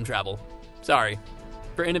no time travel. Sorry.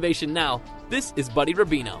 For Innovation Now, this is Buddy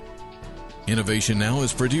Rubino. Innovation Now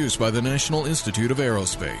is produced by the National Institute of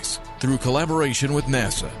Aerospace through collaboration with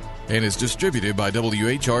NASA and is distributed by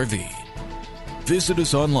WHRV. Visit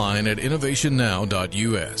us online at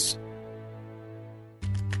innovationnow.us.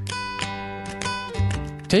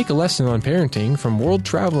 Take a lesson on parenting from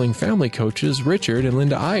world-traveling family coaches Richard and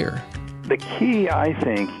Linda Iyer. The key, I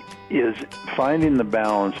think, is finding the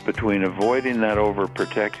balance between avoiding that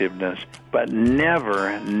overprotectiveness, but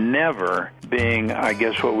never being, I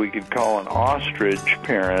guess, what we could call an ostrich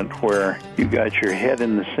parent, where you got your head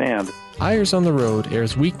in the sand. Ayers on the Road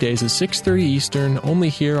airs weekdays at 6:30 Eastern, only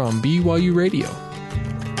here on BYU Radio.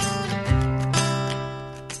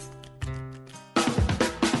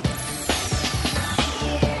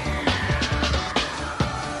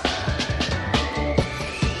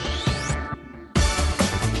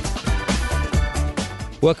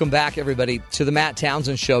 Welcome back, everybody, to the Matt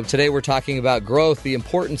Townsend Show. Today we're talking about growth, the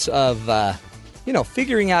importance of,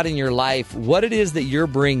 figuring out in your life what it is that you're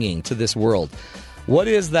bringing to this world. What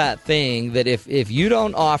is that thing that if you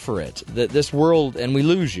don't offer it, that this world, and we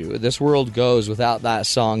lose you, this world goes without that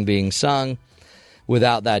song being sung,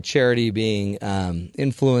 without that charity being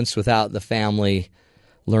influenced, without the family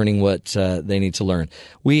learning what they need to learn.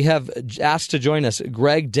 We have asked to join us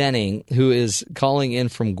Greg Denning, who is calling in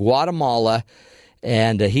from Guatemala.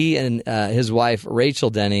 And he and his wife,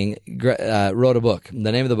 Rachel Denning, wrote a book.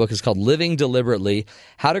 The name of the book is called Living Deliberately,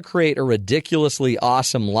 How to Create a Ridiculously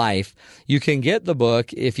Awesome Life. You can get the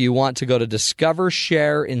book if you want to go to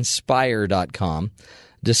discovershareinspire.com.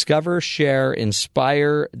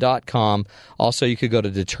 discovershareinspire.com. Also, you could go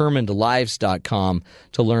to determinedlives.com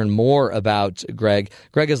to learn more about Greg.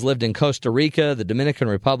 Greg has lived in Costa Rica, the Dominican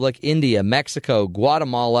Republic, India, Mexico,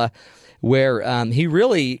 Guatemala, where he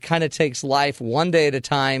really kind of takes life one day at a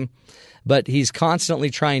time, but he's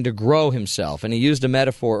constantly trying to grow himself. And he used a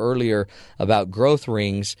metaphor earlier about growth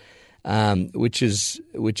rings, which is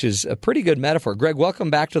a pretty good metaphor. Greg,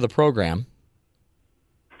 welcome back to the program.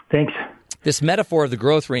 Thanks. This metaphor of the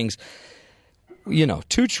growth rings,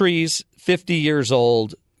 two trees, 50 years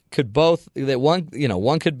old, could both,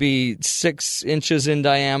 one could be 6 inches in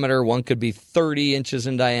diameter, one could be 30 inches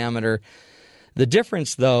in diameter. The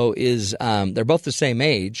difference, though, is they're both the same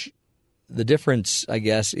age. The difference, I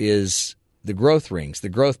guess, is the growth rings, the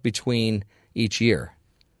growth between each year.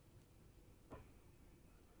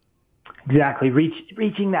 Exactly.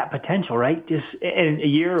 Reaching that potential, right? Just in a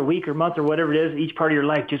year, a week, or month, or whatever it is, each part of your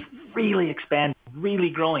life, just really expanding, really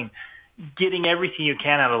growing, getting everything you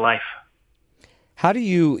can out of life. How do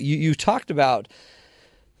you talked about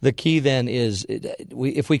the key then is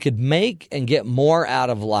if we could make and get more out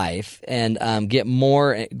of life and get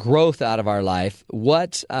more growth out of our life,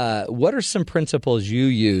 what are some principles you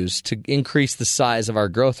use to increase the size of our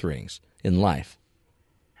growth rings in life?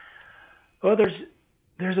 Well,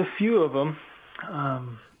 there's a few of them.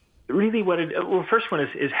 Really, first one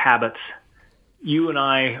is habits. You and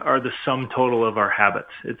I are the sum total of our habits.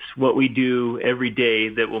 It's what we do every day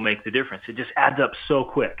that will make the difference. It just adds up so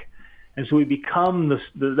quick. And so we become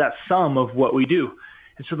that sum of what we do.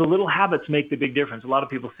 And so the little habits make the big difference. A lot of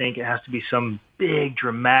people think it has to be some big,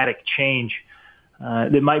 dramatic change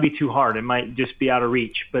that might be too hard. It might just be out of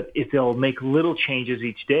reach. But if they'll make little changes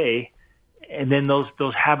each day, and then those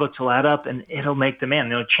habits will add up, and it'll make the man.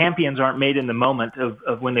 You know, champions aren't made in the moment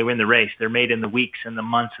of when they win the race. They're made in the weeks and the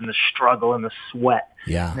months and the struggle and the sweat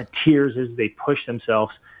and the tears as they push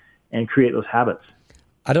themselves and create those habits.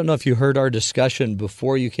 I don't know if you heard our discussion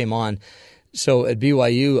before you came on. So at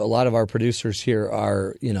BYU, a lot of our producers here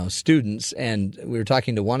are, students, and we were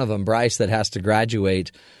talking to one of them, Bryce, that has to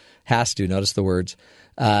graduate, notice the words,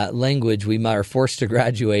 language. We are forced to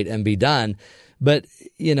graduate and be done. But,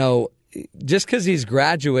 just because he's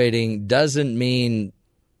graduating doesn't mean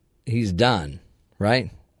he's done,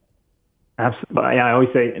 right? Absolutely. I always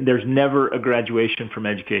say there's never a graduation from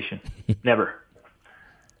education. Never.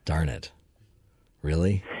 Darn it.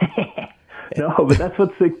 Really? No, but that's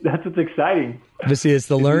what's exciting. But see, it's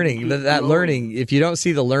the learning. That learning, if you don't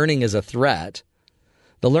see the learning as a threat,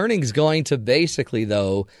 the learning is going to basically,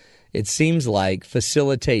 though, it seems like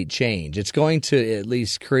facilitate change. It's going to at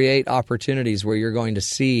least create opportunities where you're going to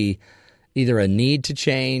see either a need to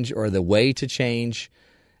change or the way to change.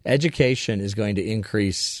 Education is going to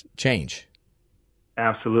increase change.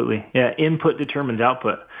 Absolutely. Yeah, input determines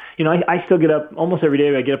output. I still get up almost every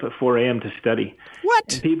day. I get up at 4 a.m. to study.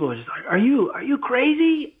 What? And people are just like, "Are you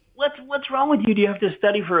crazy? What's wrong with you? Do you have to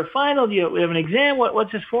study for a final? Do you have an exam?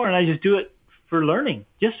 What's this for?" And I just do it for learning,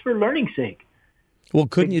 just for learning's sake. Well,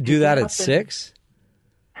 couldn't you do that at 6?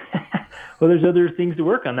 Well, there's other things to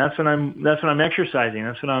work on. That's when I'm exercising.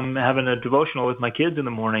 That's when I'm having a devotional with my kids in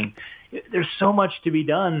the morning. There's so much to be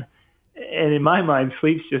done. And in my mind,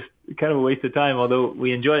 sleep's just kind of a waste of time, although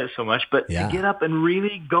we enjoy it so much. But to get up and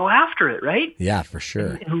really go after it, right? Yeah, for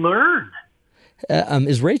sure. And learn.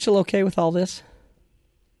 Is Rachel okay with all this?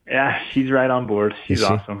 Yeah, she's right on board. She's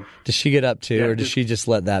awesome. Does she get up too, or does she just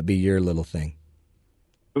let that be your little thing?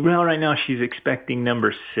 Well, right now she's expecting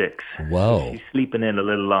number 6. Whoa. So she's sleeping in a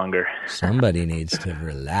little longer. Somebody needs to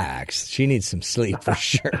relax. She needs some sleep for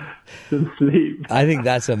sure. Some sleep. I think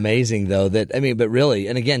that's amazing, though. But really,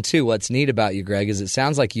 and again, too, what's neat about you, Greg, is it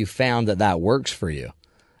sounds like you found that works for you.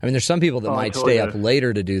 I mean, there's some people that might stay up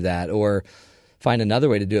later to do that or find another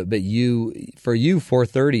way to do it. But for you,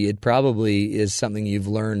 4:30, it probably is something you've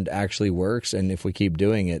learned actually works. And if we keep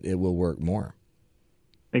doing it, it will work more.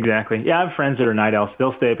 Exactly. Yeah, I have friends that are night owls.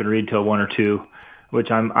 They'll stay up and read till 1 or 2, which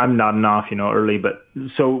I'm nodding off, early. But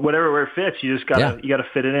so whatever fits, you just gotta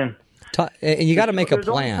fit it in. And you got to make a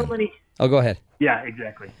plan. Oh, go ahead. Yeah,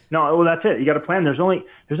 exactly. No, well, that's it. You got to plan. There's only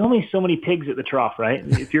so many pigs at the trough, right?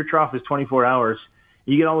 If your trough is 24 hours,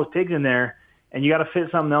 you get all those pigs in there, and you got to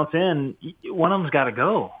fit something else in. One of them's got to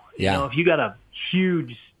go. Yeah. If you got a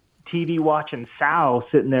huge TV watching sow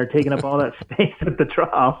sitting there taking up all that space at the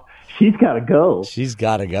trough, she's got to go. She's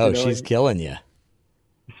got to go. She's killing you.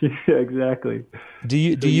 Exactly. Do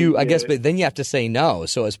you? I guess, but then you have to say no.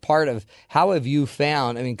 So as part of how have you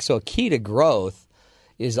found? I mean, so a key to growth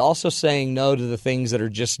is also saying no to the things that are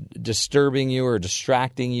just disturbing you or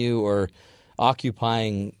distracting you or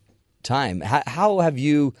occupying time. How have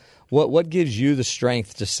you? What gives you the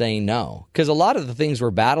strength to say no? Because a lot of the things we're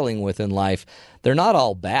battling with in life, they're not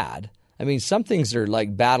all bad. I mean, some things are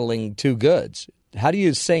like battling two goods. How do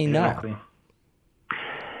you say no? Exactly.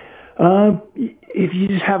 If you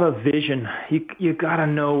just have a vision, you got to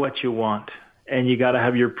know what you want, and you got to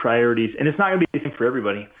have your priorities. And it's not going to be the same for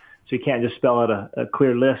everybody, so you can't just spell out a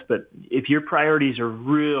clear list. But if your priorities are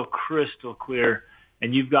real crystal clear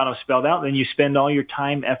and you've got them spelled out, then you spend all your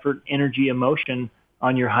time, effort, energy, emotion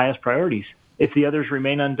on your highest priorities. If the others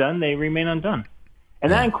remain undone, they remain undone.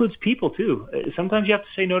 And that includes people, too. Sometimes you have to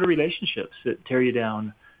say no to relationships that tear you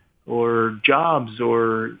down, or jobs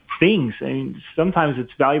or things. I mean, sometimes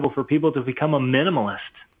it's valuable for people to become a minimalist.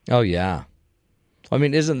 Oh, yeah. I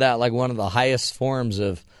mean, isn't that like one of the highest forms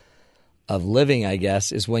of living, I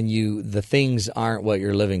guess, is when the things aren't what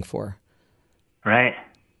you're living for? Right.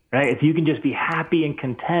 If you can just be happy and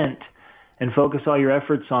content and focus all your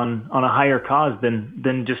efforts on a higher cause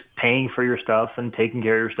than just paying for your stuff and taking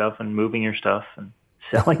care of your stuff and moving your stuff and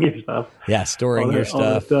selling your stuff. Yeah, storing your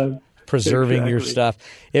stuff. Preserving your stuff.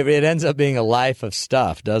 It ends up being a life of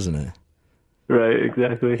stuff, doesn't it? Right,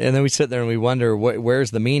 exactly. And then we sit there and we wonder,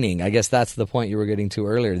 where's the meaning? I guess that's the point you were getting to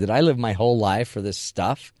earlier. Did I live my whole life for this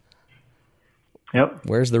stuff? Yep.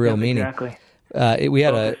 Where's the real meaning? Exactly. We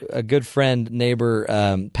had a good friend,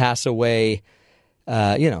 neighbor, pass away,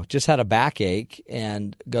 just had a backache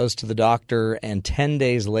and goes to the doctor and 10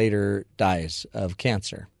 days later dies of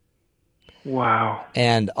cancer. Wow.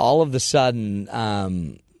 And all of a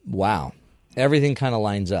sudden... wow. Everything kind of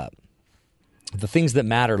lines up. the things that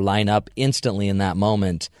matter line up instantly in that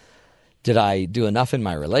moment. Did I do enough in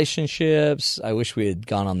my relationships? I wish we had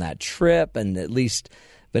gone on that trip and at least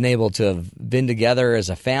been able to have been together as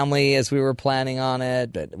a family as we were planning on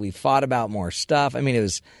it. But we fought about more stuff. I mean,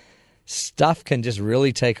 stuff can just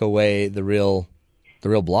really take away the real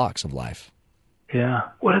blocks of life. Yeah.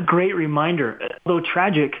 What a great reminder. Although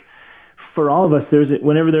tragic for all of us,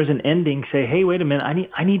 whenever there's an ending, say, hey, wait a minute,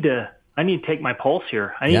 I need to take my pulse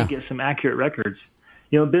here. I need to get some accurate records.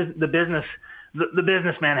 The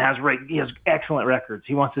businessman he has excellent records.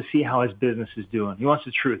 He wants to see how his business is doing. He wants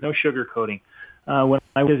the truth, no sugarcoating. When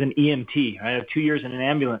I was an EMT, I had 2 years in an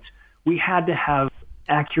ambulance. We had to have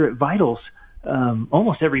accurate vitals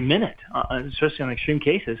almost every minute, especially on extreme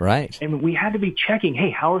cases. Right. And we had to be checking,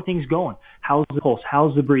 hey, how are things going? How's the pulse?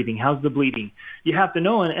 How's the breathing? How's the bleeding? You have to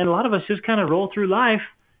know, and a lot of us just kind of roll through life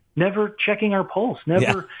never checking our pulse,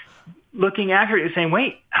 never looking accurately, saying,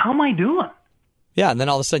 wait, how am I doing? Yeah, and then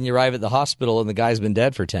all of a sudden you arrive at the hospital and the guy's been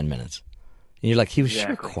dead for 10 minutes. And you're like, he was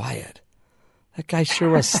sure quiet. That guy sure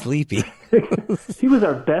was sleepy. He was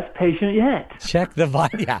our best patient yet. Check the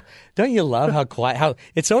vital. Yeah. Don't you love how quiet? How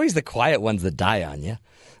it's always the quiet ones that die on you.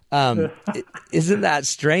 Isn't that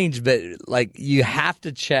strange? But like, you have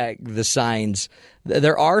to check the signs.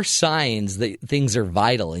 There are signs that things are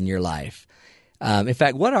vital in your life. In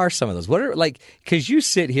fact, what are some of those? What are because you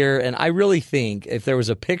sit here and I really think if there was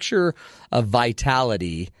a picture of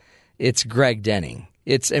vitality, it's Greg Denning.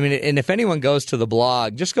 And if anyone goes to the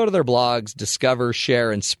blog, just go to their blogs,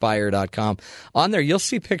 discovershareinspire.com. On there, you'll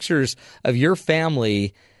see pictures of your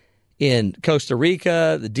family in Costa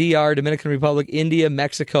Rica, the DR, Dominican Republic, India,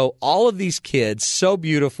 Mexico, all of these kids, so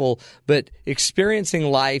beautiful, but experiencing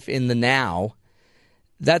life in the now.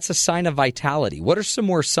 That's a sign of vitality. What are some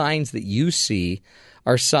more signs that you see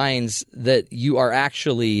are signs that you are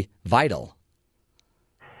actually vital?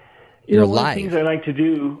 One of the things I like to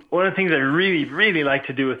do, one of the things I really, really like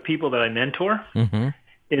to do with people that I mentor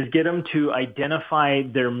is get them to identify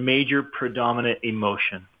their major predominant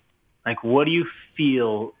emotion. Like, what do you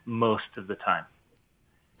feel most of the time?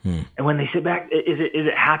 And when they sit back, is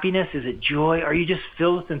it happiness? Is it joy? Are you just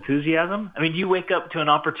filled with enthusiasm? I mean, do you wake up to an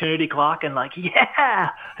opportunity clock and like, yeah,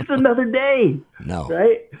 it's another day? No,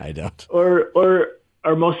 right? I don't. Or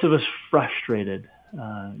are most of us frustrated,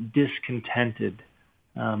 discontented,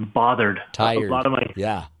 bothered? Tired. A lot of my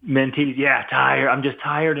mentees, tired. I'm just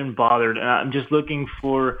tired and bothered. And I'm just looking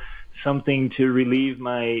for something to relieve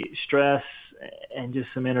my stress and just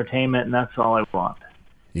some entertainment, and that's all I want.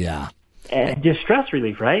 Yeah. And just stress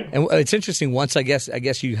relief, right? And it's interesting. Once I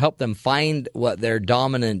guess you help them find what their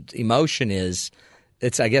dominant emotion is.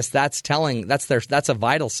 I guess that's a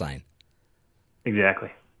vital sign.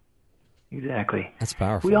 Exactly. That's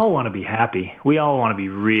powerful. We all want to be happy. We all want to be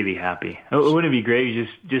really happy. Wouldn't it be great if you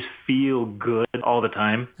just feel good all the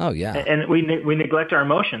time? Oh yeah. And we neglect our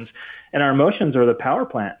emotions, and our emotions are the power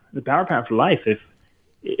plant for life.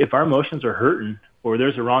 If our emotions are hurting, or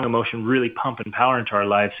there's a wrong emotion really pumping power into our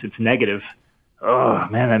lives, it's negative. Oh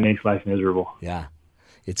man, that makes life miserable. Yeah,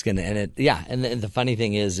 it's gonna and the funny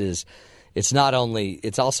thing is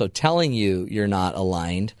it's also telling you you're not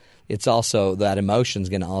aligned. It's also that emotion's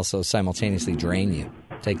gonna also simultaneously drain you,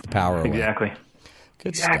 take the power away. Exactly.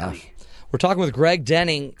 Good stuff. We're talking with Greg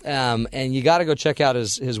Denning, and you got to go check out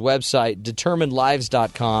his website,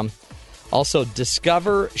 determinedlives.com. Also,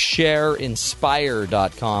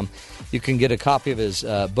 discovershareinspire.com. You can get a copy of his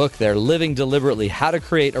book there, Living Deliberately, How to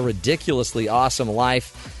Create a Ridiculously Awesome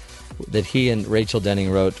Life, that he and Rachel Denning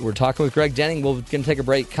wrote. We're talking with Greg Denning. We're going to take a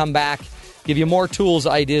break, come back, give you more tools,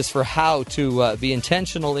 ideas for how to be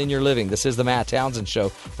intentional in your living. This is the Matt Townsend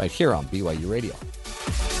Show right here on BYU Radio.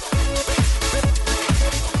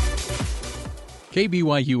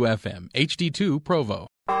 KBYU-FM, HD2 Provo.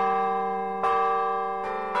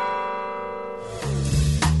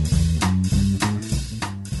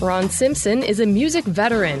 Ron Simpson is a music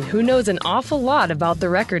veteran who knows an awful lot about the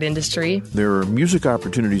record industry. There are music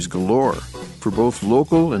opportunities galore for both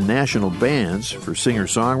local and national bands, for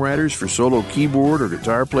singer-songwriters, for solo keyboard or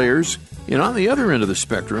guitar players. And on the other end of the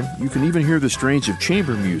spectrum, you can even hear the strains of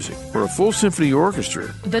chamber music or a full symphony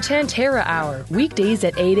orchestra. The Tantera Hour, weekdays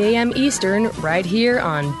at 8 a.m. Eastern, right here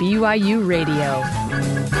on BYU Radio.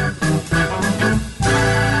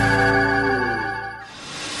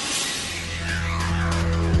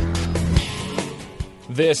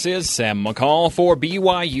 This is Sam McCall for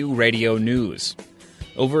BYU Radio News.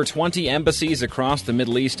 Over 20 embassies across the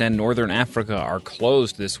Middle East and Northern Africa are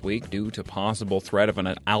closed this week due to possible threat of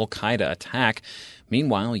an al-Qaeda attack.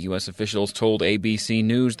 Meanwhile, U.S. officials told ABC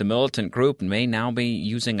News the militant group may now be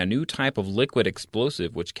using a new type of liquid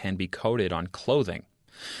explosive which can be coated on clothing.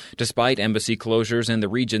 Despite embassy closures in the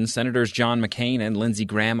region, Senators John McCain and Lindsey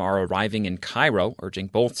Graham are arriving in Cairo, urging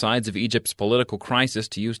both sides of Egypt's political crisis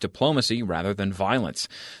to use diplomacy rather than violence.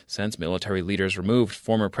 Since military leaders removed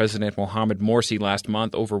former President Mohamed Morsi last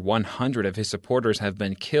month, over 100 of his supporters have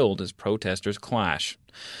been killed as protesters clash.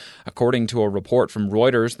 According to a report from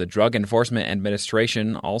Reuters, the Drug Enforcement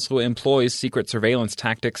Administration also employs secret surveillance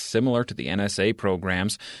tactics similar to the NSA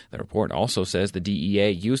programs. The report also says the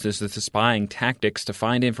DEA uses the spying tactics to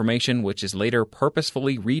find information which is later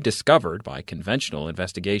purposefully rediscovered by conventional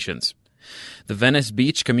investigations. The Venice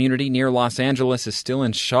Beach community near Los Angeles is still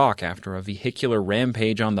in shock after a vehicular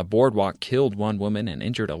rampage on the boardwalk killed one woman and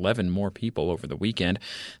injured 11 more people over the weekend.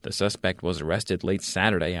 The suspect was arrested late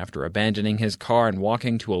Saturday after abandoning his car and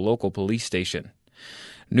walking to a local police station.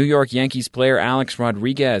 New York Yankees player Alex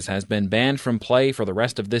Rodriguez has been banned from play for the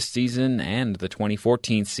rest of this season and the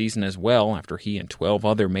 2014 season as well after he and 12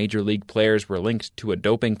 other Major League players were linked to a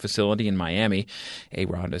doping facility in Miami.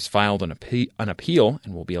 A-Rod has filed an appeal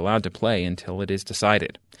and will be allowed to play until it is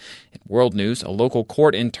decided. In world news, a local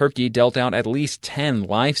court in Turkey dealt out at least 10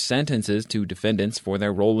 life sentences to defendants for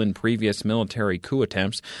their role in previous military coup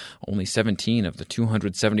attempts. Only 17 of the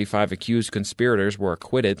 275 accused conspirators were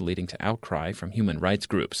acquitted, leading to outcry from human rights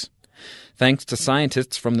groups. Thanks to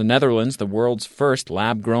scientists from the Netherlands, the world's first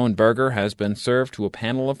lab-grown burger has been served to a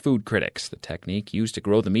panel of food critics. The technique used to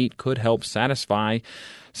grow the meat could help satisfy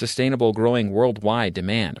sustainable growing worldwide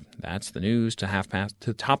demand. That's the news to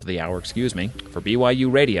the top of the hour, For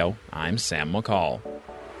BYU Radio, I'm Sam McCall.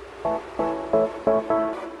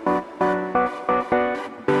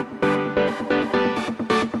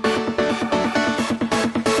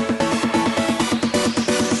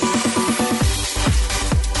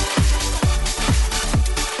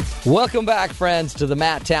 Welcome back, friends, to the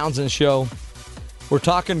Matt Townsend Show. We're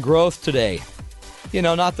talking growth today. You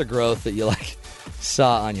know, not the growth that you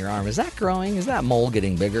saw on your arm. Is that growing? Is that mole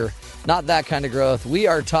getting bigger? Not that kind of growth. We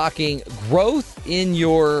are talking growth in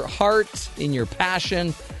your heart, in your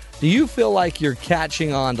passion. Do you feel like you're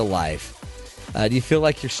catching on to life? Do you feel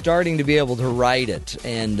like you're starting to be able to write it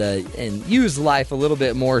and use life a little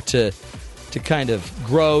bit more to kind of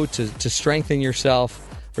grow, to strengthen yourself?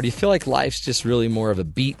 Or do you feel like life's just really more of a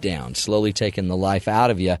beatdown, slowly taking the life out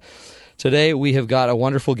of you? Today, we have got a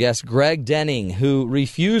wonderful guest, Greg Denning, who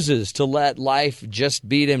refuses to let life just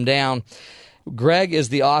beat him down. Greg is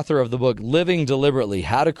the author of the book, Living Deliberately,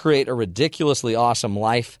 How to Create a Ridiculously Awesome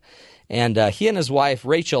Life. And he and his wife,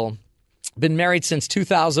 Rachel, been married since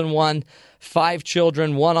 2001, 5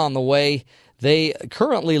 children, 1 on the way. They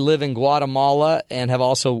currently live in Guatemala and have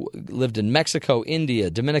also lived in Mexico, India,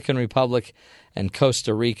 Dominican Republic, and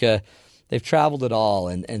Costa Rica. They've traveled it all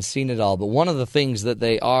and seen it all. But one of the things that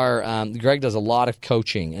they are, Greg does a lot of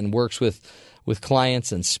coaching and works with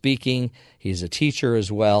clients and speaking. He's a teacher as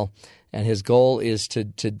well. And his goal is to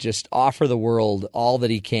just offer the world all that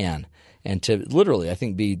he can and to literally, I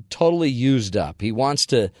think, be totally used up. He wants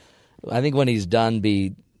to, I think when he's done,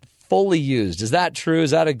 be fully used. Is that true?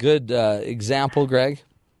 Is that a good example, Greg?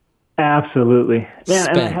 Absolutely. Man,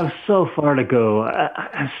 and I have so far to go.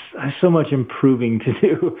 I have so much improving to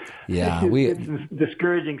do. Yeah. It's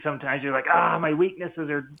discouraging sometimes. You're like, my weaknesses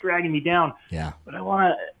are dragging me down. Yeah. But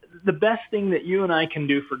the best thing that you and I can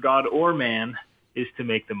do for God or man is to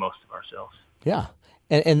make the most of ourselves. Yeah.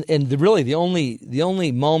 And really the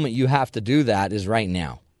only moment you have to do that is right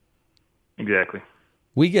now. Exactly.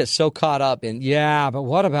 We get so caught up in, but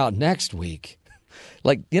what about next week?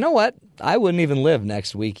 Like, you know what? I wouldn't even live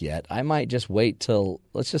next week yet. I might just wait till,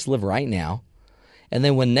 let's just live right now. And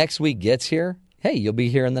then when next week gets here, hey, you'll be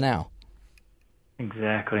here in the now.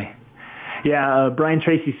 Exactly. Yeah, Brian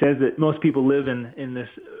Tracy says that most people live in this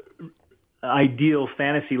ideal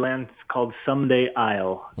fantasy land called Someday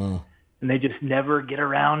Isle. And they just never get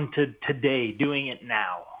around to today, doing it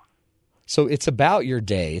now. So it's about your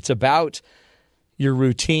day. It's about your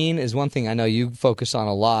routine is one thing I know you focus on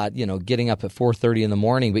a lot, getting up at 4:30 in the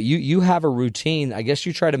morning. But you have a routine. I guess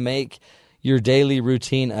you try to make your daily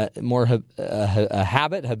routine more a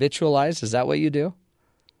habit, habitualized. Is that what you do?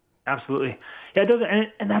 Absolutely. Yeah, it doesn't,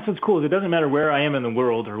 and that's what's cool. Is it doesn't matter where I am in the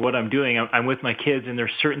world or what I'm doing. I'm with my kids, and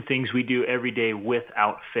there's certain things we do every day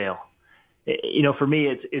without fail. For me,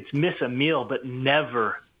 it's miss a meal, but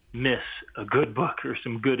never miss a good book or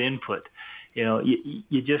some good input.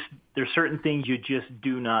 You just, there's certain things you just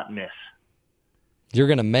do not miss. You're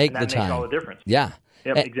going to make the time. That makes all the difference. Yeah.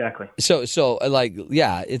 Yep, exactly. So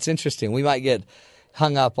it's interesting. We might get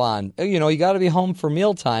hung up on, you got to be home for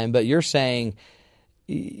mealtime, but you're saying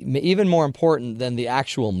even more important than the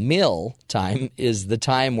actual meal time is the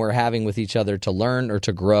time we're having with each other to learn or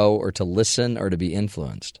to grow or to listen or to be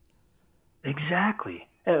influenced. Exactly.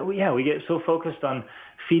 We get so focused on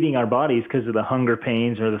feeding our bodies because of the hunger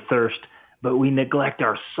pains or the thirst, but we neglect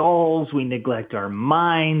our souls, we neglect our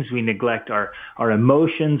minds, we neglect our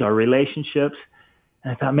emotions, our relationships.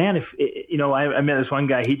 And I thought, man, I met this one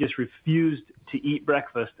guy, he just refused to eat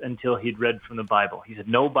breakfast until he'd read from the Bible. He said,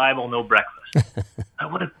 no Bible, no breakfast.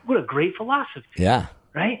 What a great philosophy. Yeah.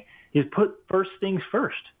 Right? You put first things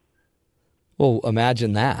first. Well,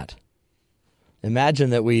 imagine that. Imagine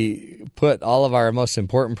that we put all of our most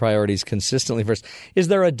important priorities consistently first. Is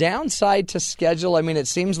there a downside to schedule? I mean, it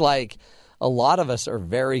seems like a lot of us are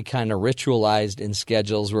very kind of ritualized in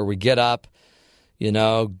schedules where we get up,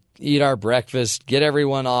 eat our breakfast, get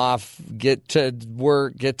everyone off, get to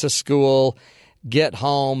work, get to school, get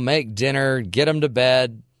home, make dinner, get them to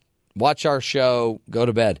bed, watch our show, go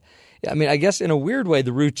to bed. I mean, I guess in a weird way,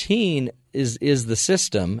 the routine is the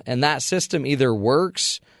system, and that system either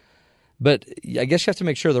works, but I guess you have to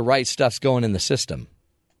make sure the right stuff's going in the system.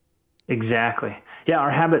 Exactly. Yeah,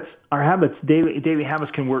 our habits, daily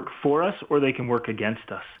habits can work for us or they can work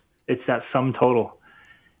against us. It's that sum total.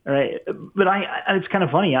 All right. But it's kind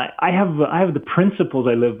of funny. I have the principles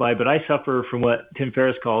I live by, but I suffer from what Tim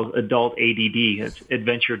Ferriss calls adult ADD. It's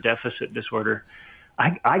adventure deficit disorder.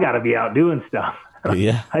 I got to be out doing stuff.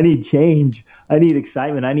 Yeah. I need change. I need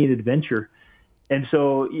excitement. I need adventure. And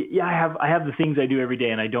so, I have the things I do every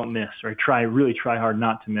day and I don't miss, or I really try hard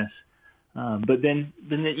not to miss. But then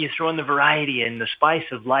you throw in the variety and the spice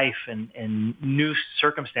of life and new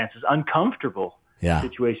circumstances, uncomfortable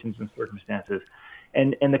situations and circumstances.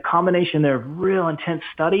 And the combination there of real intense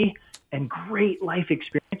study and great life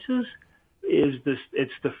experiences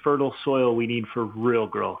it's the fertile soil we need for real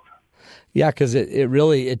growth. Yeah, because it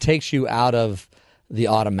really takes you out of the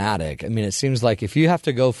automatic. I mean, it seems like if you have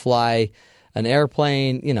to go fly an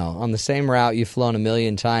airplane, on the same route you've flown a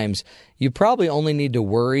million times, you probably only need to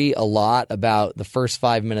worry a lot about the first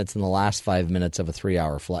 5 minutes and the last 5 minutes of a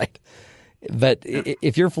 3-hour flight. But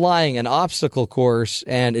if you're flying an obstacle course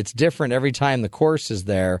and it's different every time the course is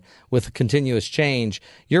there with a continuous change,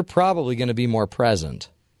 you're probably going to be more present.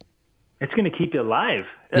 It's going to keep you alive.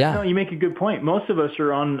 No, you make a good point. Most of us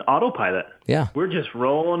are on autopilot. Yeah. We're just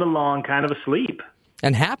rolling along kind of asleep.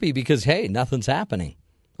 And happy because, hey, nothing's happening.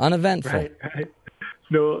 Uneventful. Right.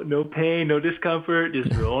 No pain, no discomfort,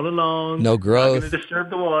 just rolling along. No growth. Not going to disturb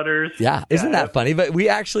the waters. Yeah, isn't that funny? But we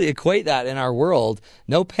actually equate that in our world.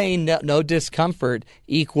 No pain, no discomfort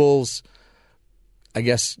equals, I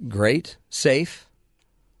guess, great, safe,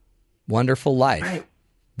 wonderful life. Right.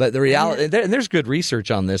 But the reality, and there's good research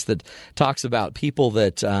on this that talks about people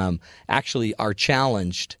that actually are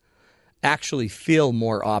challenged actually feel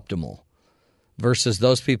more optimal versus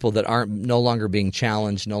those people that aren't no longer being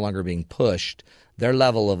challenged, no longer being pushed. Their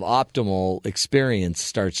level of optimal experience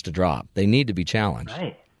starts to drop. They need to be challenged.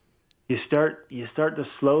 Right. You start to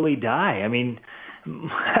slowly die. I mean,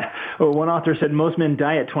 or one author said most men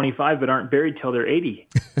die at 25 but aren't buried till they're 80.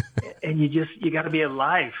 And you got to be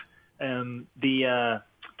alive. Can't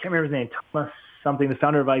remember his name, Thomas something, the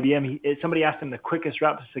founder of IBM. Somebody asked him the quickest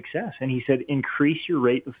route to success, and he said, increase your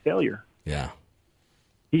rate of failure. Yeah.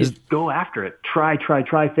 You just go after it. Try,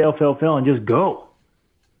 fail, and just go.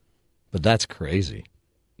 But that's crazy.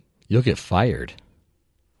 You'll get fired.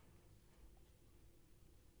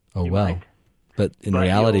 Oh, well. Might. But in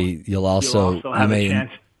reality, you'll also have a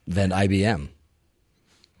chance. Invent IBM.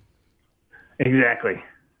 Exactly.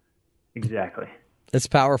 It's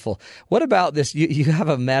powerful. What about this? You have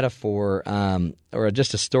a metaphor or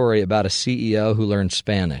just a story about a CEO who learned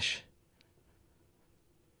Spanish.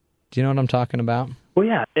 Do you know what I'm talking about? Well,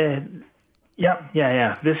 yeah.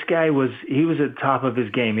 Yeah. This guy was at the top of his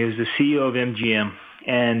game. He was the CEO of MGM.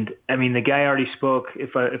 And, I mean, the guy already spoke,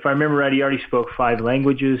 if I remember right, he already spoke 5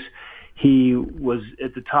 languages. He was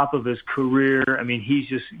at the top of his career. I mean, he's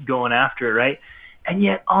just going after it, right? And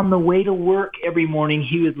yet on the way to work every morning,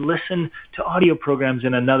 he would listen to audio programs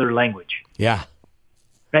in another language. Yeah.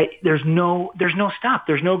 Right? There's no stop.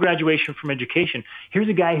 There's no graduation from education. Here's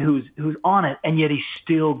a guy who's on it, and yet he's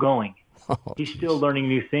still going. He's still learning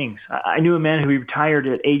new things. I knew a man who retired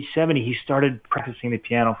at age 70. He started practicing the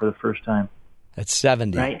piano for the first time. At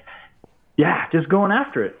 70. Right? Yeah, just going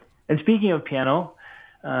after it. And speaking of piano,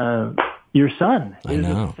 your son is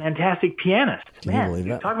a fantastic pianist. Man,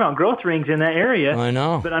 talk about growth rings in that area. I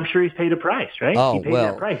know. But I'm sure he's paid a price, right? Oh, he pays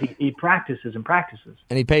that price. He practices and practices.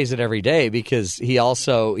 And he pays it every day because he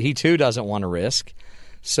too doesn't want to risk.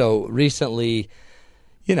 So recently,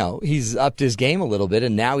 he's upped his game a little bit,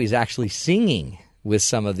 and now he's actually singing with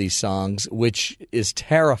some of these songs, which is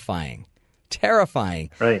terrifying.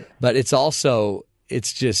 Right. But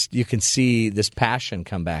it's just, you can see this passion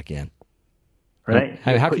come back in. right?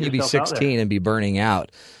 How can you be 16 and be burning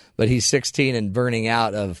out? But he's 16 and burning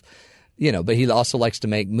out of, but he also likes to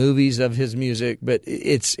make movies of his music. But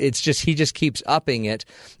it's just, he just keeps upping it.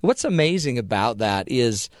 What's amazing about that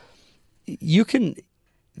is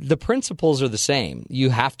the principles are the same. You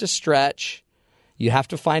have to stretch. You have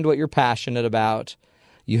to find what you're passionate about.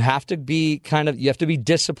 You have to be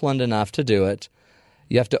disciplined enough to do it.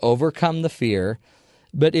 You have to overcome the fear.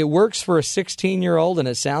 But it works for a 16-year-old, and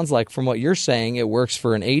it sounds like from what you're saying, it works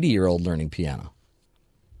for an 80-year-old learning piano.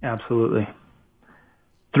 Absolutely.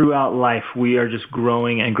 Throughout life, we are just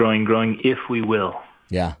growing and growing if we will.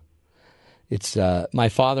 Yeah. It's my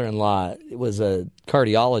father-in-law was a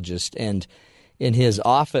cardiologist, and in his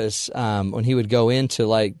office, when he would go in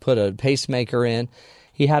to put a pacemaker in,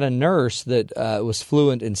 he had a nurse that was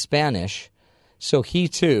fluent in Spanish. So he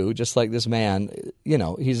too, just like this man,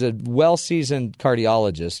 he's a well-seasoned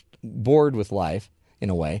cardiologist, bored with life in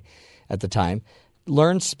a way at the time,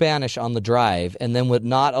 learned Spanish on the drive, and then would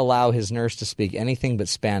not allow his nurse to speak anything but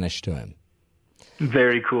Spanish to him.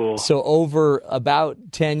 Very cool. So over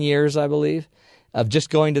about 10 years, I believe, of just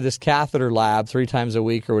going to this catheter lab 3 times a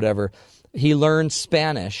week or whatever, he learned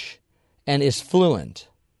Spanish and is fluent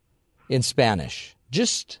in Spanish,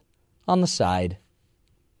 just on the side.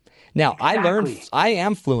 Now, Exactly. I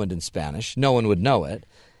am fluent in Spanish. No one would know it,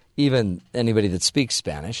 even anybody that speaks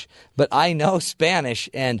Spanish. But I know Spanish,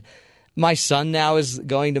 and my son now is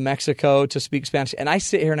going to Mexico to speak Spanish. And I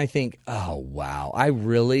sit here and I think, oh, wow, I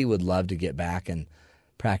really would love to get back and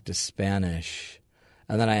practice Spanish.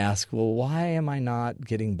 And then I ask, well, why am I not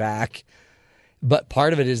getting back? But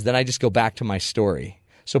part of it is then I just go back to my story.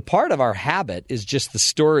 So part of our habit is just the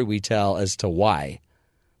story we tell as to why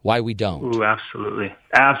we don't. Ooh, absolutely.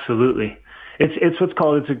 Absolutely. It's what's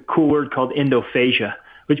called, it's a cool word called endophagia,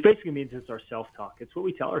 which basically means it's our self-talk. It's what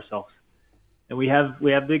we tell ourselves. And we have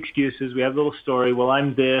the excuses, we have the little story, well,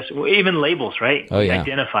 I'm this, even labels, right? Oh, yeah. We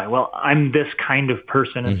identify, well, I'm this kind of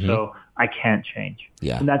person, and so I can't change.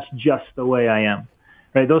 Yeah. And that's just the way I am.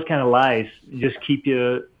 Right? Those kind of lies just keep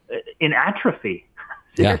you in atrophy.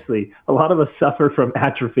 Seriously. Yeah. A lot of us suffer from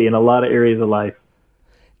atrophy in a lot of areas of life.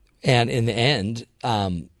 And in the end,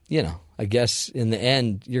 I guess in the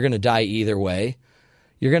end, you're going to die either way.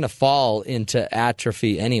 You're going to fall into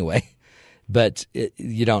atrophy anyway, but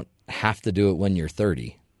you don't have to do it when you're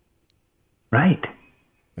 30. Right.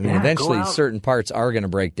 I mean, eventually certain parts are going to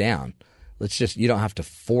break down. You don't have to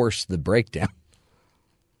force the breakdown.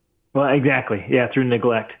 Well, exactly. Yeah, through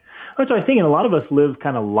neglect. So I think a lot of us live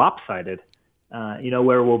kind of lopsided,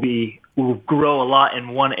 where we'll grow a lot in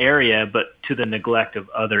one area, but to the neglect of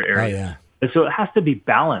other areas. Oh, yeah. And so it has to be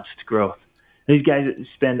balanced growth. These guys that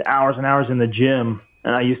spend hours and hours in the gym,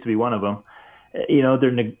 and I used to be one of them,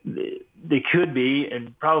 they could be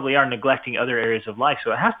and probably are neglecting other areas of life.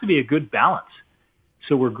 So it has to be a good balance.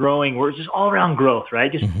 So we're growing. We're just all around growth,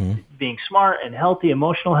 right? Just being smart and healthy,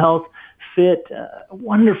 emotional health, fit,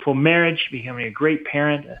 wonderful marriage, becoming a great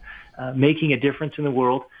parent, making a difference in the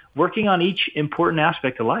world, working on each important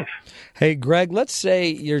aspect of life. Hey, Greg, let's say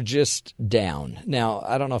you're just down. Now,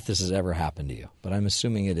 I don't know if this has ever happened to you, but I'm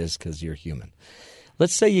assuming it is because you're human.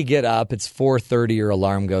 Let's say you get up, it's 4:30, your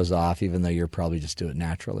alarm goes off, even though you're probably just do it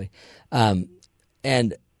naturally.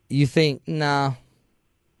 And you think, no,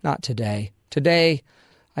 not today. Today,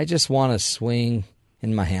 I just want to swing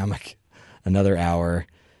in my hammock another hour.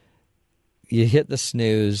 You hit the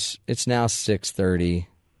snooze. It's now 6:30.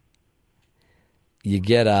 You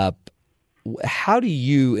get up. How do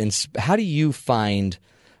you find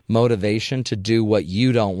motivation to do what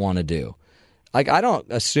you don't want to do? Like, I don't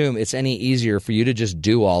assume it's any easier for you to just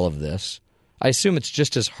do all of this. I assume it's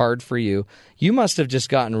just as hard for you. You must have just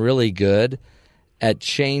gotten really good at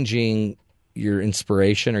changing your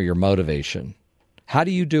inspiration or your motivation. How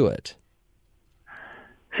do you do it?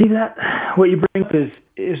 See, that what you bring up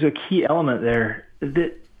is a key element there.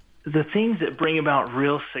 The things that bring about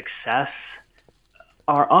real success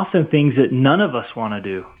are often things that none of us want to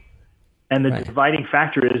do. And the dividing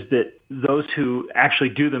factor is that those who actually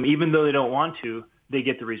do them, even though they don't want to, they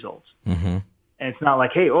get the results. Mm-hmm. And it's not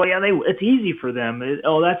like, hey, it's easy for them.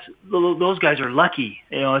 Those guys are lucky.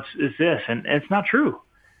 It's this, and it's not true.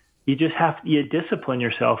 You just you discipline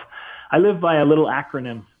yourself. I live by a little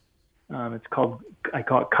acronym. I call it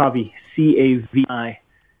CAVI, C-A-V-I.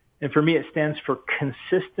 And for me, it stands for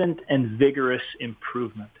consistent and vigorous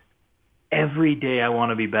improvement. Every day I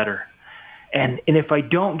want to be better. And if I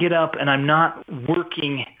don't get up and I'm not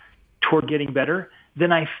working toward getting better,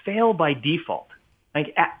 then I fail by default.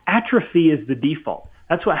 Like atrophy is the default.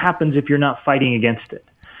 That's what happens if you're not fighting against it,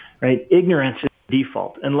 right? Ignorance is the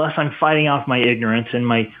default. Unless I'm fighting off my ignorance and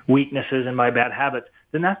my weaknesses and my bad habits,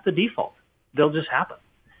 then that's the default. they'll just happen.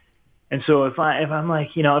 And so if I'm like,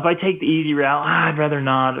 if I take the easy route, I'd rather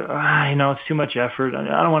not, or, it's too much effort.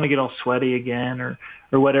 I don't want to get all sweaty again or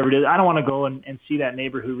whatever it is. I don't want to go and see that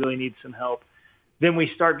neighbor who really needs some help. Then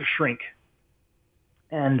we start to shrink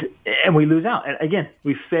and we lose out. And again,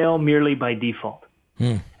 we fail merely by default.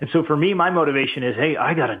 And so for me, my motivation is, hey,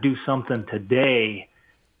 I got to do something today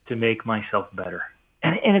to make myself better.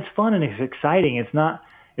 And it's fun and it's exciting. It's not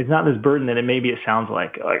this burden that it sounds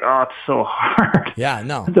like, oh, it's so hard. Yeah,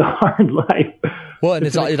 no. It's a hard life. Well, and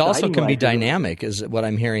it also can be dynamic, is what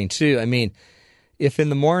I'm hearing too. I mean, if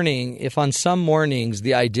on some mornings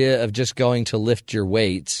the idea of just going to lift your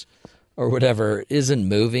weights or whatever isn't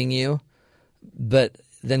moving you, but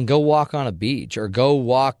then go walk on a beach or go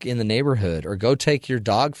walk in the neighborhood or go take your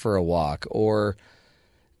dog for a walk or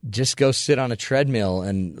just go sit on a treadmill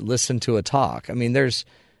and listen to a talk. I mean, there's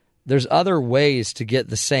other ways to get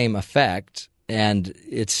the same effect, and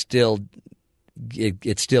it still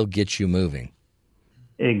gets you moving.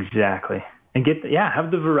 Exactly. And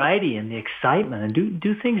have the variety and the excitement and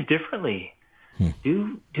do things differently.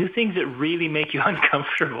 Do things that really make you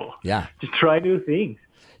uncomfortable. Yeah. Just try new things.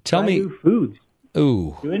 Try new foods.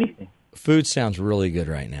 Ooh. Do anything. Food sounds really good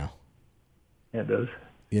right now. Yeah, it does.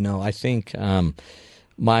 I think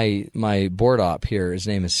my board op here, his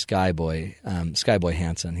name is Skyboy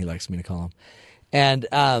Hansen, he likes me to call him. And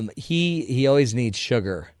he always needs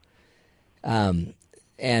sugar. And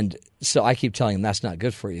so I keep telling him that's not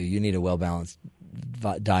good for you. You need a well-balanced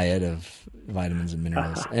diet of vitamins and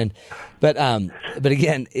minerals. But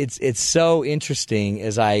again, it's so interesting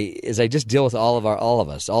as I just deal with all of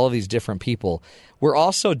us, all of these different people. We're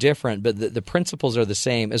all so different, but the principles are the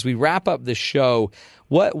same. As we wrap up this show,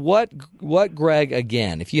 what Greg,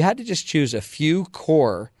 again, if you had to just choose a few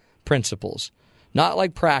core principles, not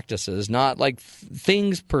like practices, not like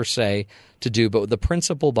things per se to do, but the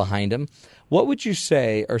principle behind them, what would you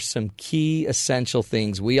say are some key essential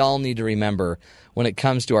things we all need to remember when it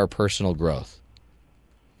comes to our personal growth?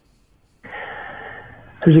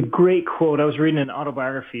 There's a great quote. I was reading an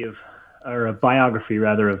autobiography a biography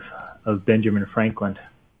of Benjamin Franklin.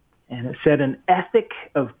 And it said, an ethic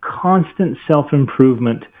of constant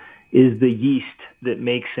self-improvement is the yeast that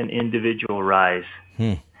makes an individual rise.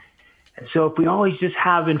 And so if we always just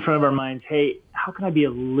have in front of our minds, hey, how can I be a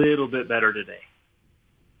little bit better today?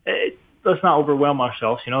 Let's not overwhelm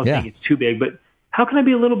ourselves, think it's too big, but how can I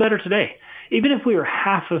be a little better today? Even if we are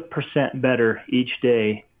 0.5% better each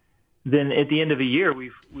day, then at the end of a year,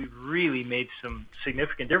 we've really made some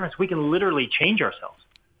significant difference. We can literally change ourselves.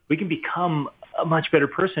 We can become a much better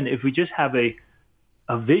person if we just have a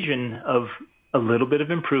vision of a little bit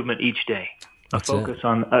of improvement each day, focus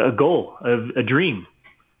on a goal, a dream.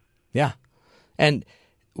 Yeah. And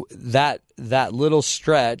that little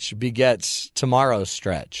stretch begets tomorrow's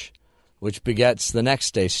stretch, which begets the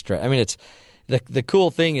next day's stretch. I mean, it's the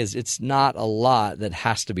cool thing is it's not a lot that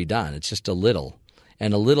has to be done. It's just a little.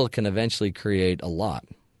 And a little can eventually create a lot.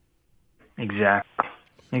 Exactly.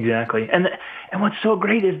 And what's so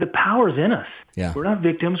great is the power's in us. Yeah. We're not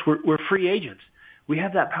victims. We're free agents. We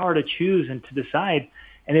have that power to choose and to decide.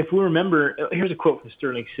 And if we remember, here's a quote from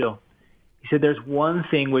Sterling Sill. He said, there's one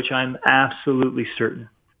thing which I'm absolutely certain.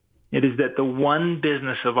 It is that the one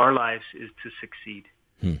business of our lives is to succeed.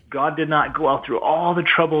 God did not go out through all the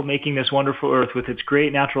trouble making this wonderful earth with its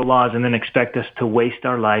great natural laws and then expect us to waste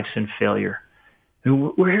our lives in failure.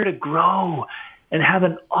 We're here to grow and have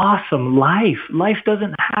an awesome life. Life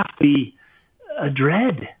doesn't have to be a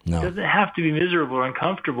dread. No. It doesn't have to be miserable or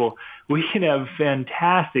uncomfortable. We can have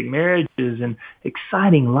fantastic marriages and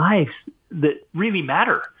exciting lives that really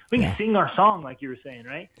matter. We can sing our song like you were saying,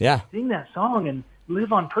 right? Yeah. Sing that song and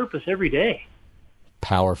live on purpose every day.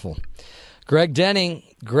 Powerful. Greg Denning,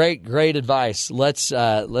 great advice. Let's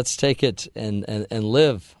take it and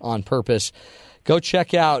live on purpose. Go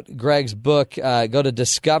check out Greg's book. Go to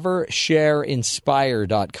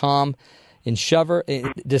discovershareinspire.com.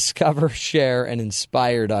 Discover, share, and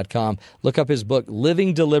inspire.com. Look up his book,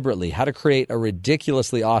 Living Deliberately, How to Create a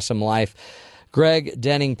Ridiculously Awesome Life. Greg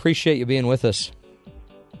Denning, appreciate you being with us.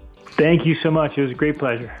 Thank you so much. It was a great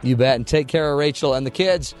pleasure. You bet. And take care of Rachel and the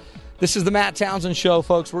kids. This is the Matt Townsend Show,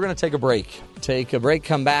 folks. We're going to take a break.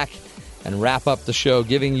 Come back, and wrap up the show,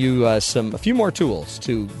 giving you a few more tools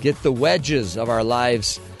to get the wedges of our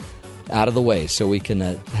lives out of the way so we can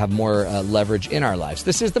have more leverage in our lives.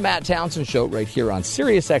 This is the Matt Townsend Show right here on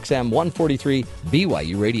Sirius XM 143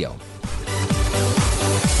 BYU Radio.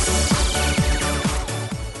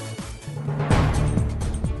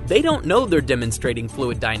 They don't know they're demonstrating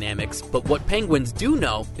fluid dynamics, but what penguins do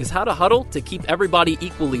know is how to huddle to keep everybody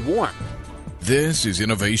equally warm. This is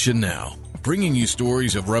Innovation Now bringing you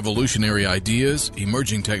stories of revolutionary ideas,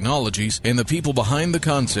 emerging technologies, and the people behind the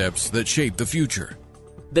concepts that shape the future.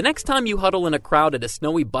 The next time you huddle in a crowd at a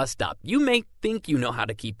snowy bus stop, you may think you know how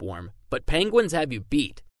to keep warm, but penguins have you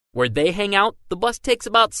beat. Where they hang out, the bus takes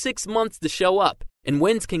about 6 months to show up, and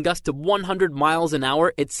winds can gust to 100 miles an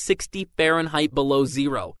hour at 60 Fahrenheit below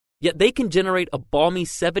zero. Yet they can generate a balmy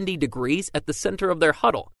 70 degrees at the center of their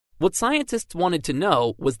huddle. What scientists wanted to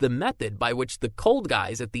know was the method by which the cold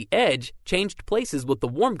guys at the edge changed places with the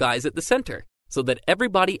warm guys at the center, so that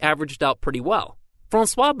everybody averaged out pretty well.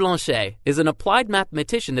 Francois Blanchet is an applied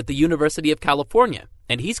mathematician at the University of California,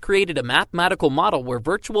 and he's created a mathematical model where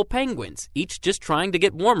virtual penguins, each just trying to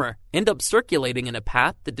get warmer, end up circulating in a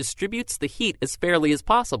path that distributes the heat as fairly as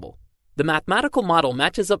possible. The mathematical model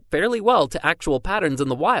matches up fairly well to actual patterns in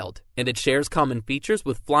the wild, and it shares common features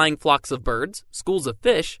with flying flocks of birds, schools of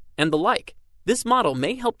fish, and the like. This model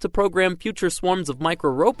may help to program future swarms of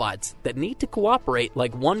micro-robots that need to cooperate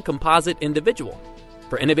like one composite individual.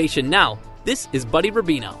 For Innovation Now, this is Buddy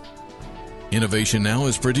Rubino. Innovation Now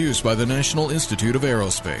is produced by the National Institute of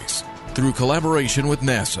Aerospace through collaboration with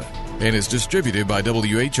NASA and is distributed by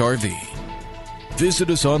WHRV. Visit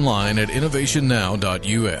us online at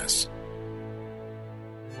innovationnow.us.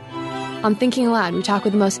 On Thinking Aloud, we talk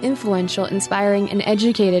with the most influential, inspiring, and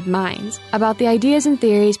educated minds about the ideas and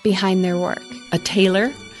theories behind their work. A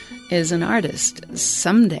tailor is an artist.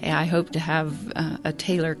 Someday I hope to have a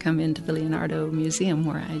tailor come into the Leonardo Museum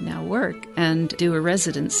where I now work and do a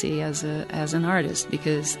residency as an artist,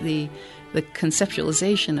 because the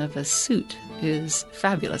conceptualization of a suit is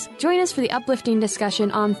fabulous. Join us for the uplifting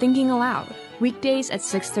discussion on Thinking Aloud, weekdays at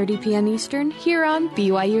 6:30 p.m. Eastern, here on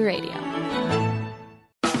BYU Radio.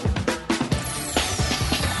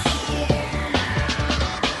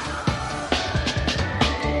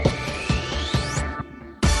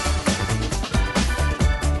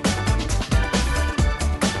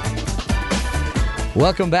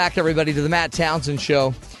 Welcome back, everybody, to the Matt Townsend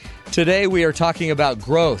Show. Today we are talking about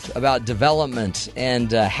growth, about development,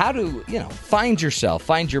 and how to, find yourself,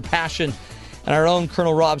 find your passion. And our own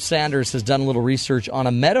Colonel Rob Sanders has done a little research on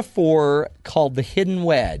a metaphor called the hidden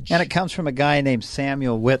wedge. And it comes from a guy named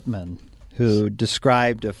Samuel Whitman, who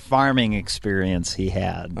described a farming experience he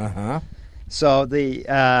had. Uh-huh. So they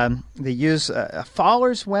use a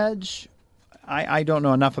faller's wedge. I don't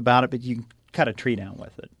know enough about it, but you can cut a tree down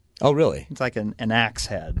with it. Oh, really? It's like an axe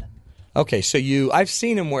head. Okay, so I've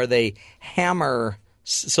seen them where they hammer,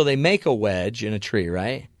 so they make a wedge in a tree,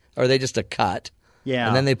 right? Or are they just a cut? Yeah.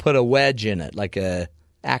 And then they put a wedge in it, like a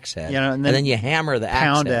axe head. And then you hammer the axe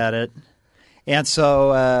pound head. at it. And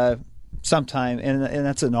so sometime, and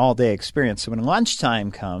that's an all-day experience. So when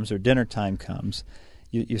lunchtime comes or dinner time comes,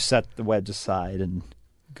 you set the wedge aside and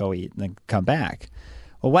go eat and then come back.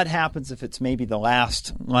 Well, what happens if it's maybe the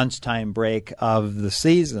last lunchtime break of the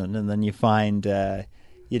season and then you find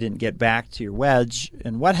you didn't get back to your wedge?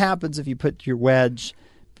 And what happens if you put your wedge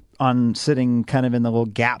on sitting kind of in the little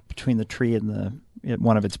gap between the tree and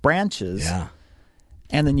one of its branches? Yeah.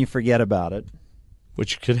 And then you forget about it.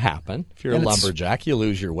 Which could happen. If you're a lumberjack, you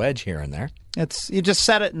lose your wedge here and there. You just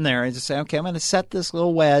set it in there and just say, okay, I'm going to set this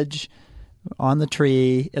little wedge on the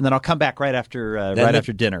tree, and then I'll come back right after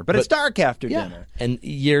after dinner. But it's dark after dinner. And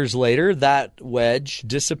years later, that wedge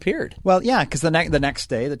disappeared. Well, yeah, because the next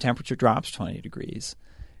day the temperature drops 20 degrees,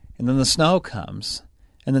 and then the snow comes,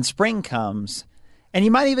 and then spring comes, and you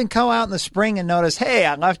might even go out in the spring and notice, hey,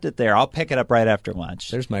 I left it there. I'll pick it up right after lunch.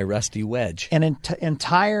 There's my rusty wedge. And an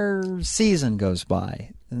entire season goes by,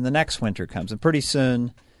 and the next winter comes, and pretty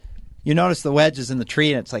soon you notice the wedge is in the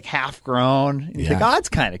tree and it's like half grown. And you think, it's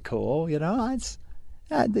kind of cool,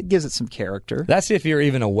 it gives it some character. That's if you're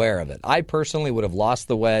even aware of it. I personally would have lost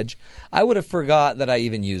the wedge. I would have forgot that I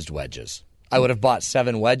even used wedges. I would have bought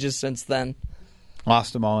 7 wedges since then.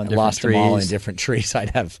 Lost them all in different trees. Lost them all in different trees. I'd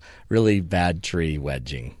have really bad tree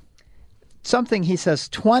wedging. Something, he says,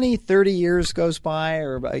 20, 30 years goes by,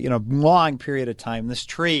 or long period of time. This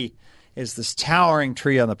tree is this towering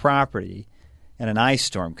tree on the property. And an ice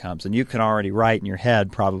storm comes, and you can already write in your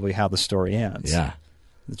head probably how the story ends. Yeah.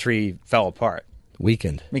 The tree fell apart.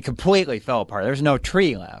 Weakened. I mean, completely fell apart. There's no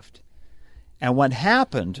tree left. And what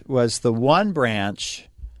happened was the one branch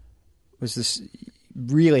was this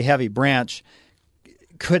really heavy branch,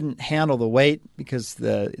 couldn't handle the weight because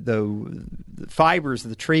the fibers of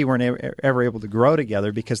the tree weren't ever able to grow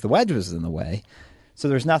together because the wedge was in the way. So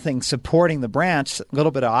there's nothing supporting the branch. A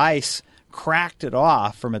little bit of ice cracked it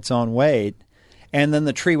off from its own weight. And then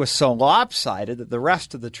the tree was so lopsided that the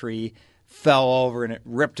rest of the tree fell over and it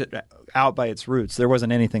ripped it out by its roots. There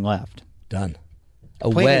wasn't anything left. Done.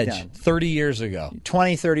 Completely wedge done. 30 years ago.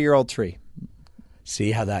 20, 30-year-old tree.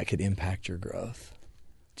 See how that could impact your growth.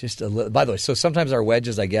 Just a little. By the way, so sometimes our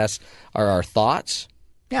wedges, I guess, are our thoughts.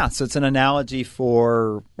 Yeah, so it's an analogy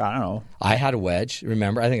for, I don't know. I had a wedge.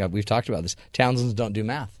 Remember, I think we've talked about this. Townsends don't do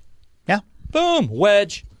math. Yeah. Boom,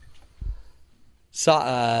 wedge.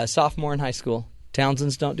 Sophomore in high school.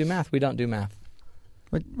 Townsends don't do math. We don't do math.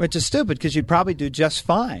 Which is stupid because you'd probably do just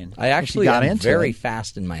fine. I actually got am into very it.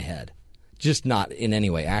 fast in my head, just not in any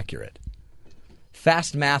way accurate.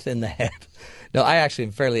 Fast math in the head. No, I actually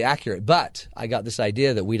am fairly accurate, but I got this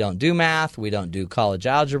idea that we don't do math, we don't do college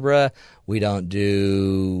algebra, we don't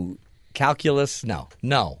do calculus.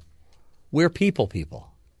 No. We're people.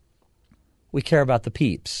 We care about the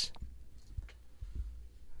peeps.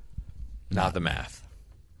 Not the math.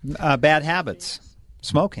 Bad habits.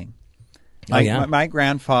 Smoking. My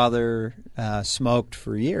grandfather smoked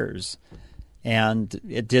for years, and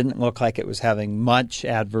it didn't look like it was having much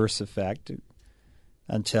adverse effect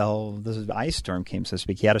until the ice storm came, so to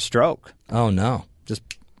speak. He had a stroke. Oh, no. Just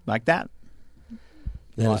like that.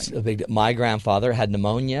 My grandfather had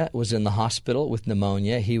pneumonia, was in the hospital with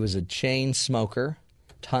pneumonia. He was a chain smoker.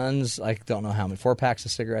 Tons, I don't know how many, 4 packs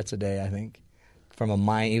of cigarettes a day, I think. From a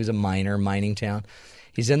mine, he was a miner, mining town.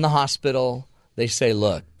 He's in the hospital. They say,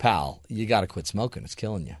 look, pal, you got to quit smoking. It's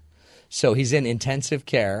killing you. So he's in intensive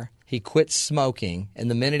care. He quits smoking,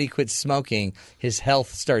 and the minute he quits smoking, his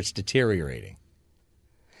health starts deteriorating.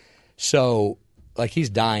 So, like, he's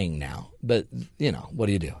dying now. But, what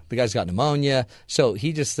do you do? The guy's got pneumonia. So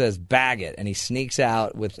he just says, bag it. And he sneaks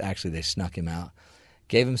out with – actually, they snuck him out.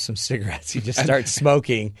 Gave him some cigarettes. He just starts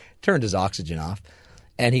smoking, turned his oxygen off,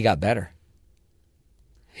 and he got better.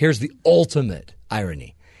 Here's the ultimate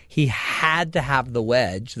irony. He had to have the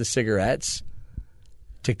wedge, the cigarettes,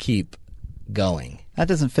 to keep going. That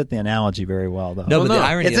doesn't fit the analogy very well, though. No, but the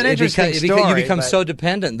irony it's an interesting story. You become so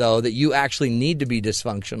dependent, though, that you actually need to be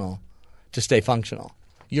dysfunctional to stay functional.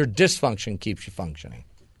 Your dysfunction keeps you functioning.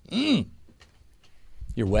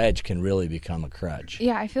 Your wedge can really become a crutch.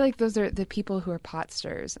 Yeah, I feel like those are the people who are pot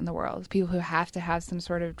stirrers in the world, people who have to have some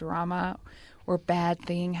sort of drama or bad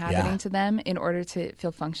thing happening to them in order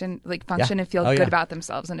to function and feel good about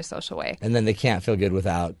themselves in a social way. And then they can't feel good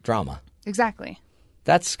without drama. Exactly.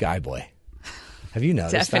 That's Skyboy. Have you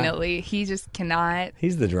noticed Definitely. That? He just cannot.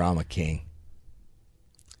 He's the drama king.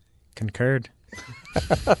 Concurred.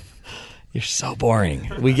 You're so boring.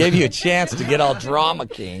 We gave you a chance to get all drama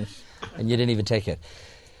king, and you didn't even take it.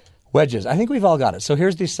 Wedges. I think we've all got it. So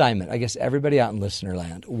here's the assignment. I guess everybody out in listener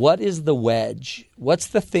land. What is the wedge? What's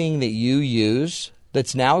the thing that you use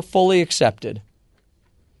that's now fully accepted?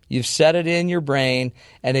 You've set it in your brain,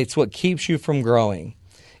 and it's what keeps you from growing.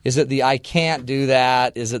 Is it the I can't do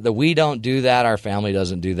that? Is it the we don't do that? Our family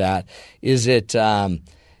doesn't do that. Is it the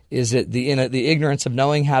ignorance of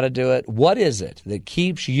knowing how to do it? What is it that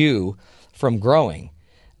keeps you from growing?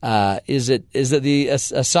 Is it the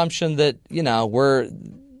assumption that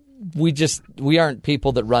we aren't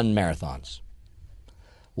people that run marathons?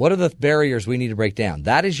 What are the barriers we need to break down?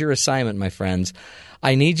 That is your assignment, my friends.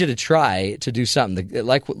 I need you to try to do something.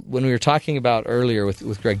 Like when we were talking about earlier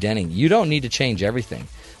with Greg Denning, you don't need to change everything.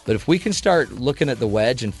 But if we can start looking at the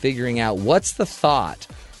wedge and figuring out what's the thought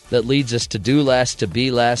that leads us to do less, to be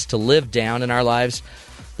less, to live down in our lives,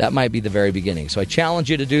 that might be the very beginning. So I challenge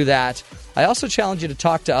you to do that. I also challenge you to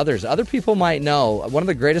talk to others. Other people might know. One of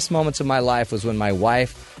the greatest moments of my life was when my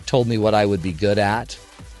wife told me what I would be good at.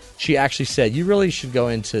 She actually said, you really should go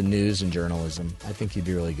into news and journalism. I think you'd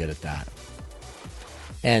be really good at that.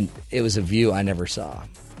 And it was a view I never saw.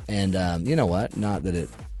 And you know what? Not that it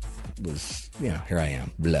was, here I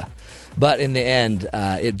am, blah. But in the end,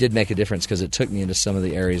 it did make a difference because it took me into some of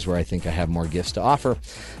the areas where I think I have more gifts to offer.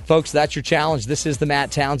 Folks, that's your challenge. This is the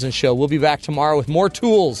Matt Townsend Show. We'll be back tomorrow with more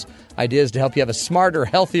tools, ideas to help you have a smarter,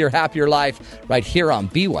 healthier, happier life right here on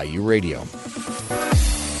BYU Radio.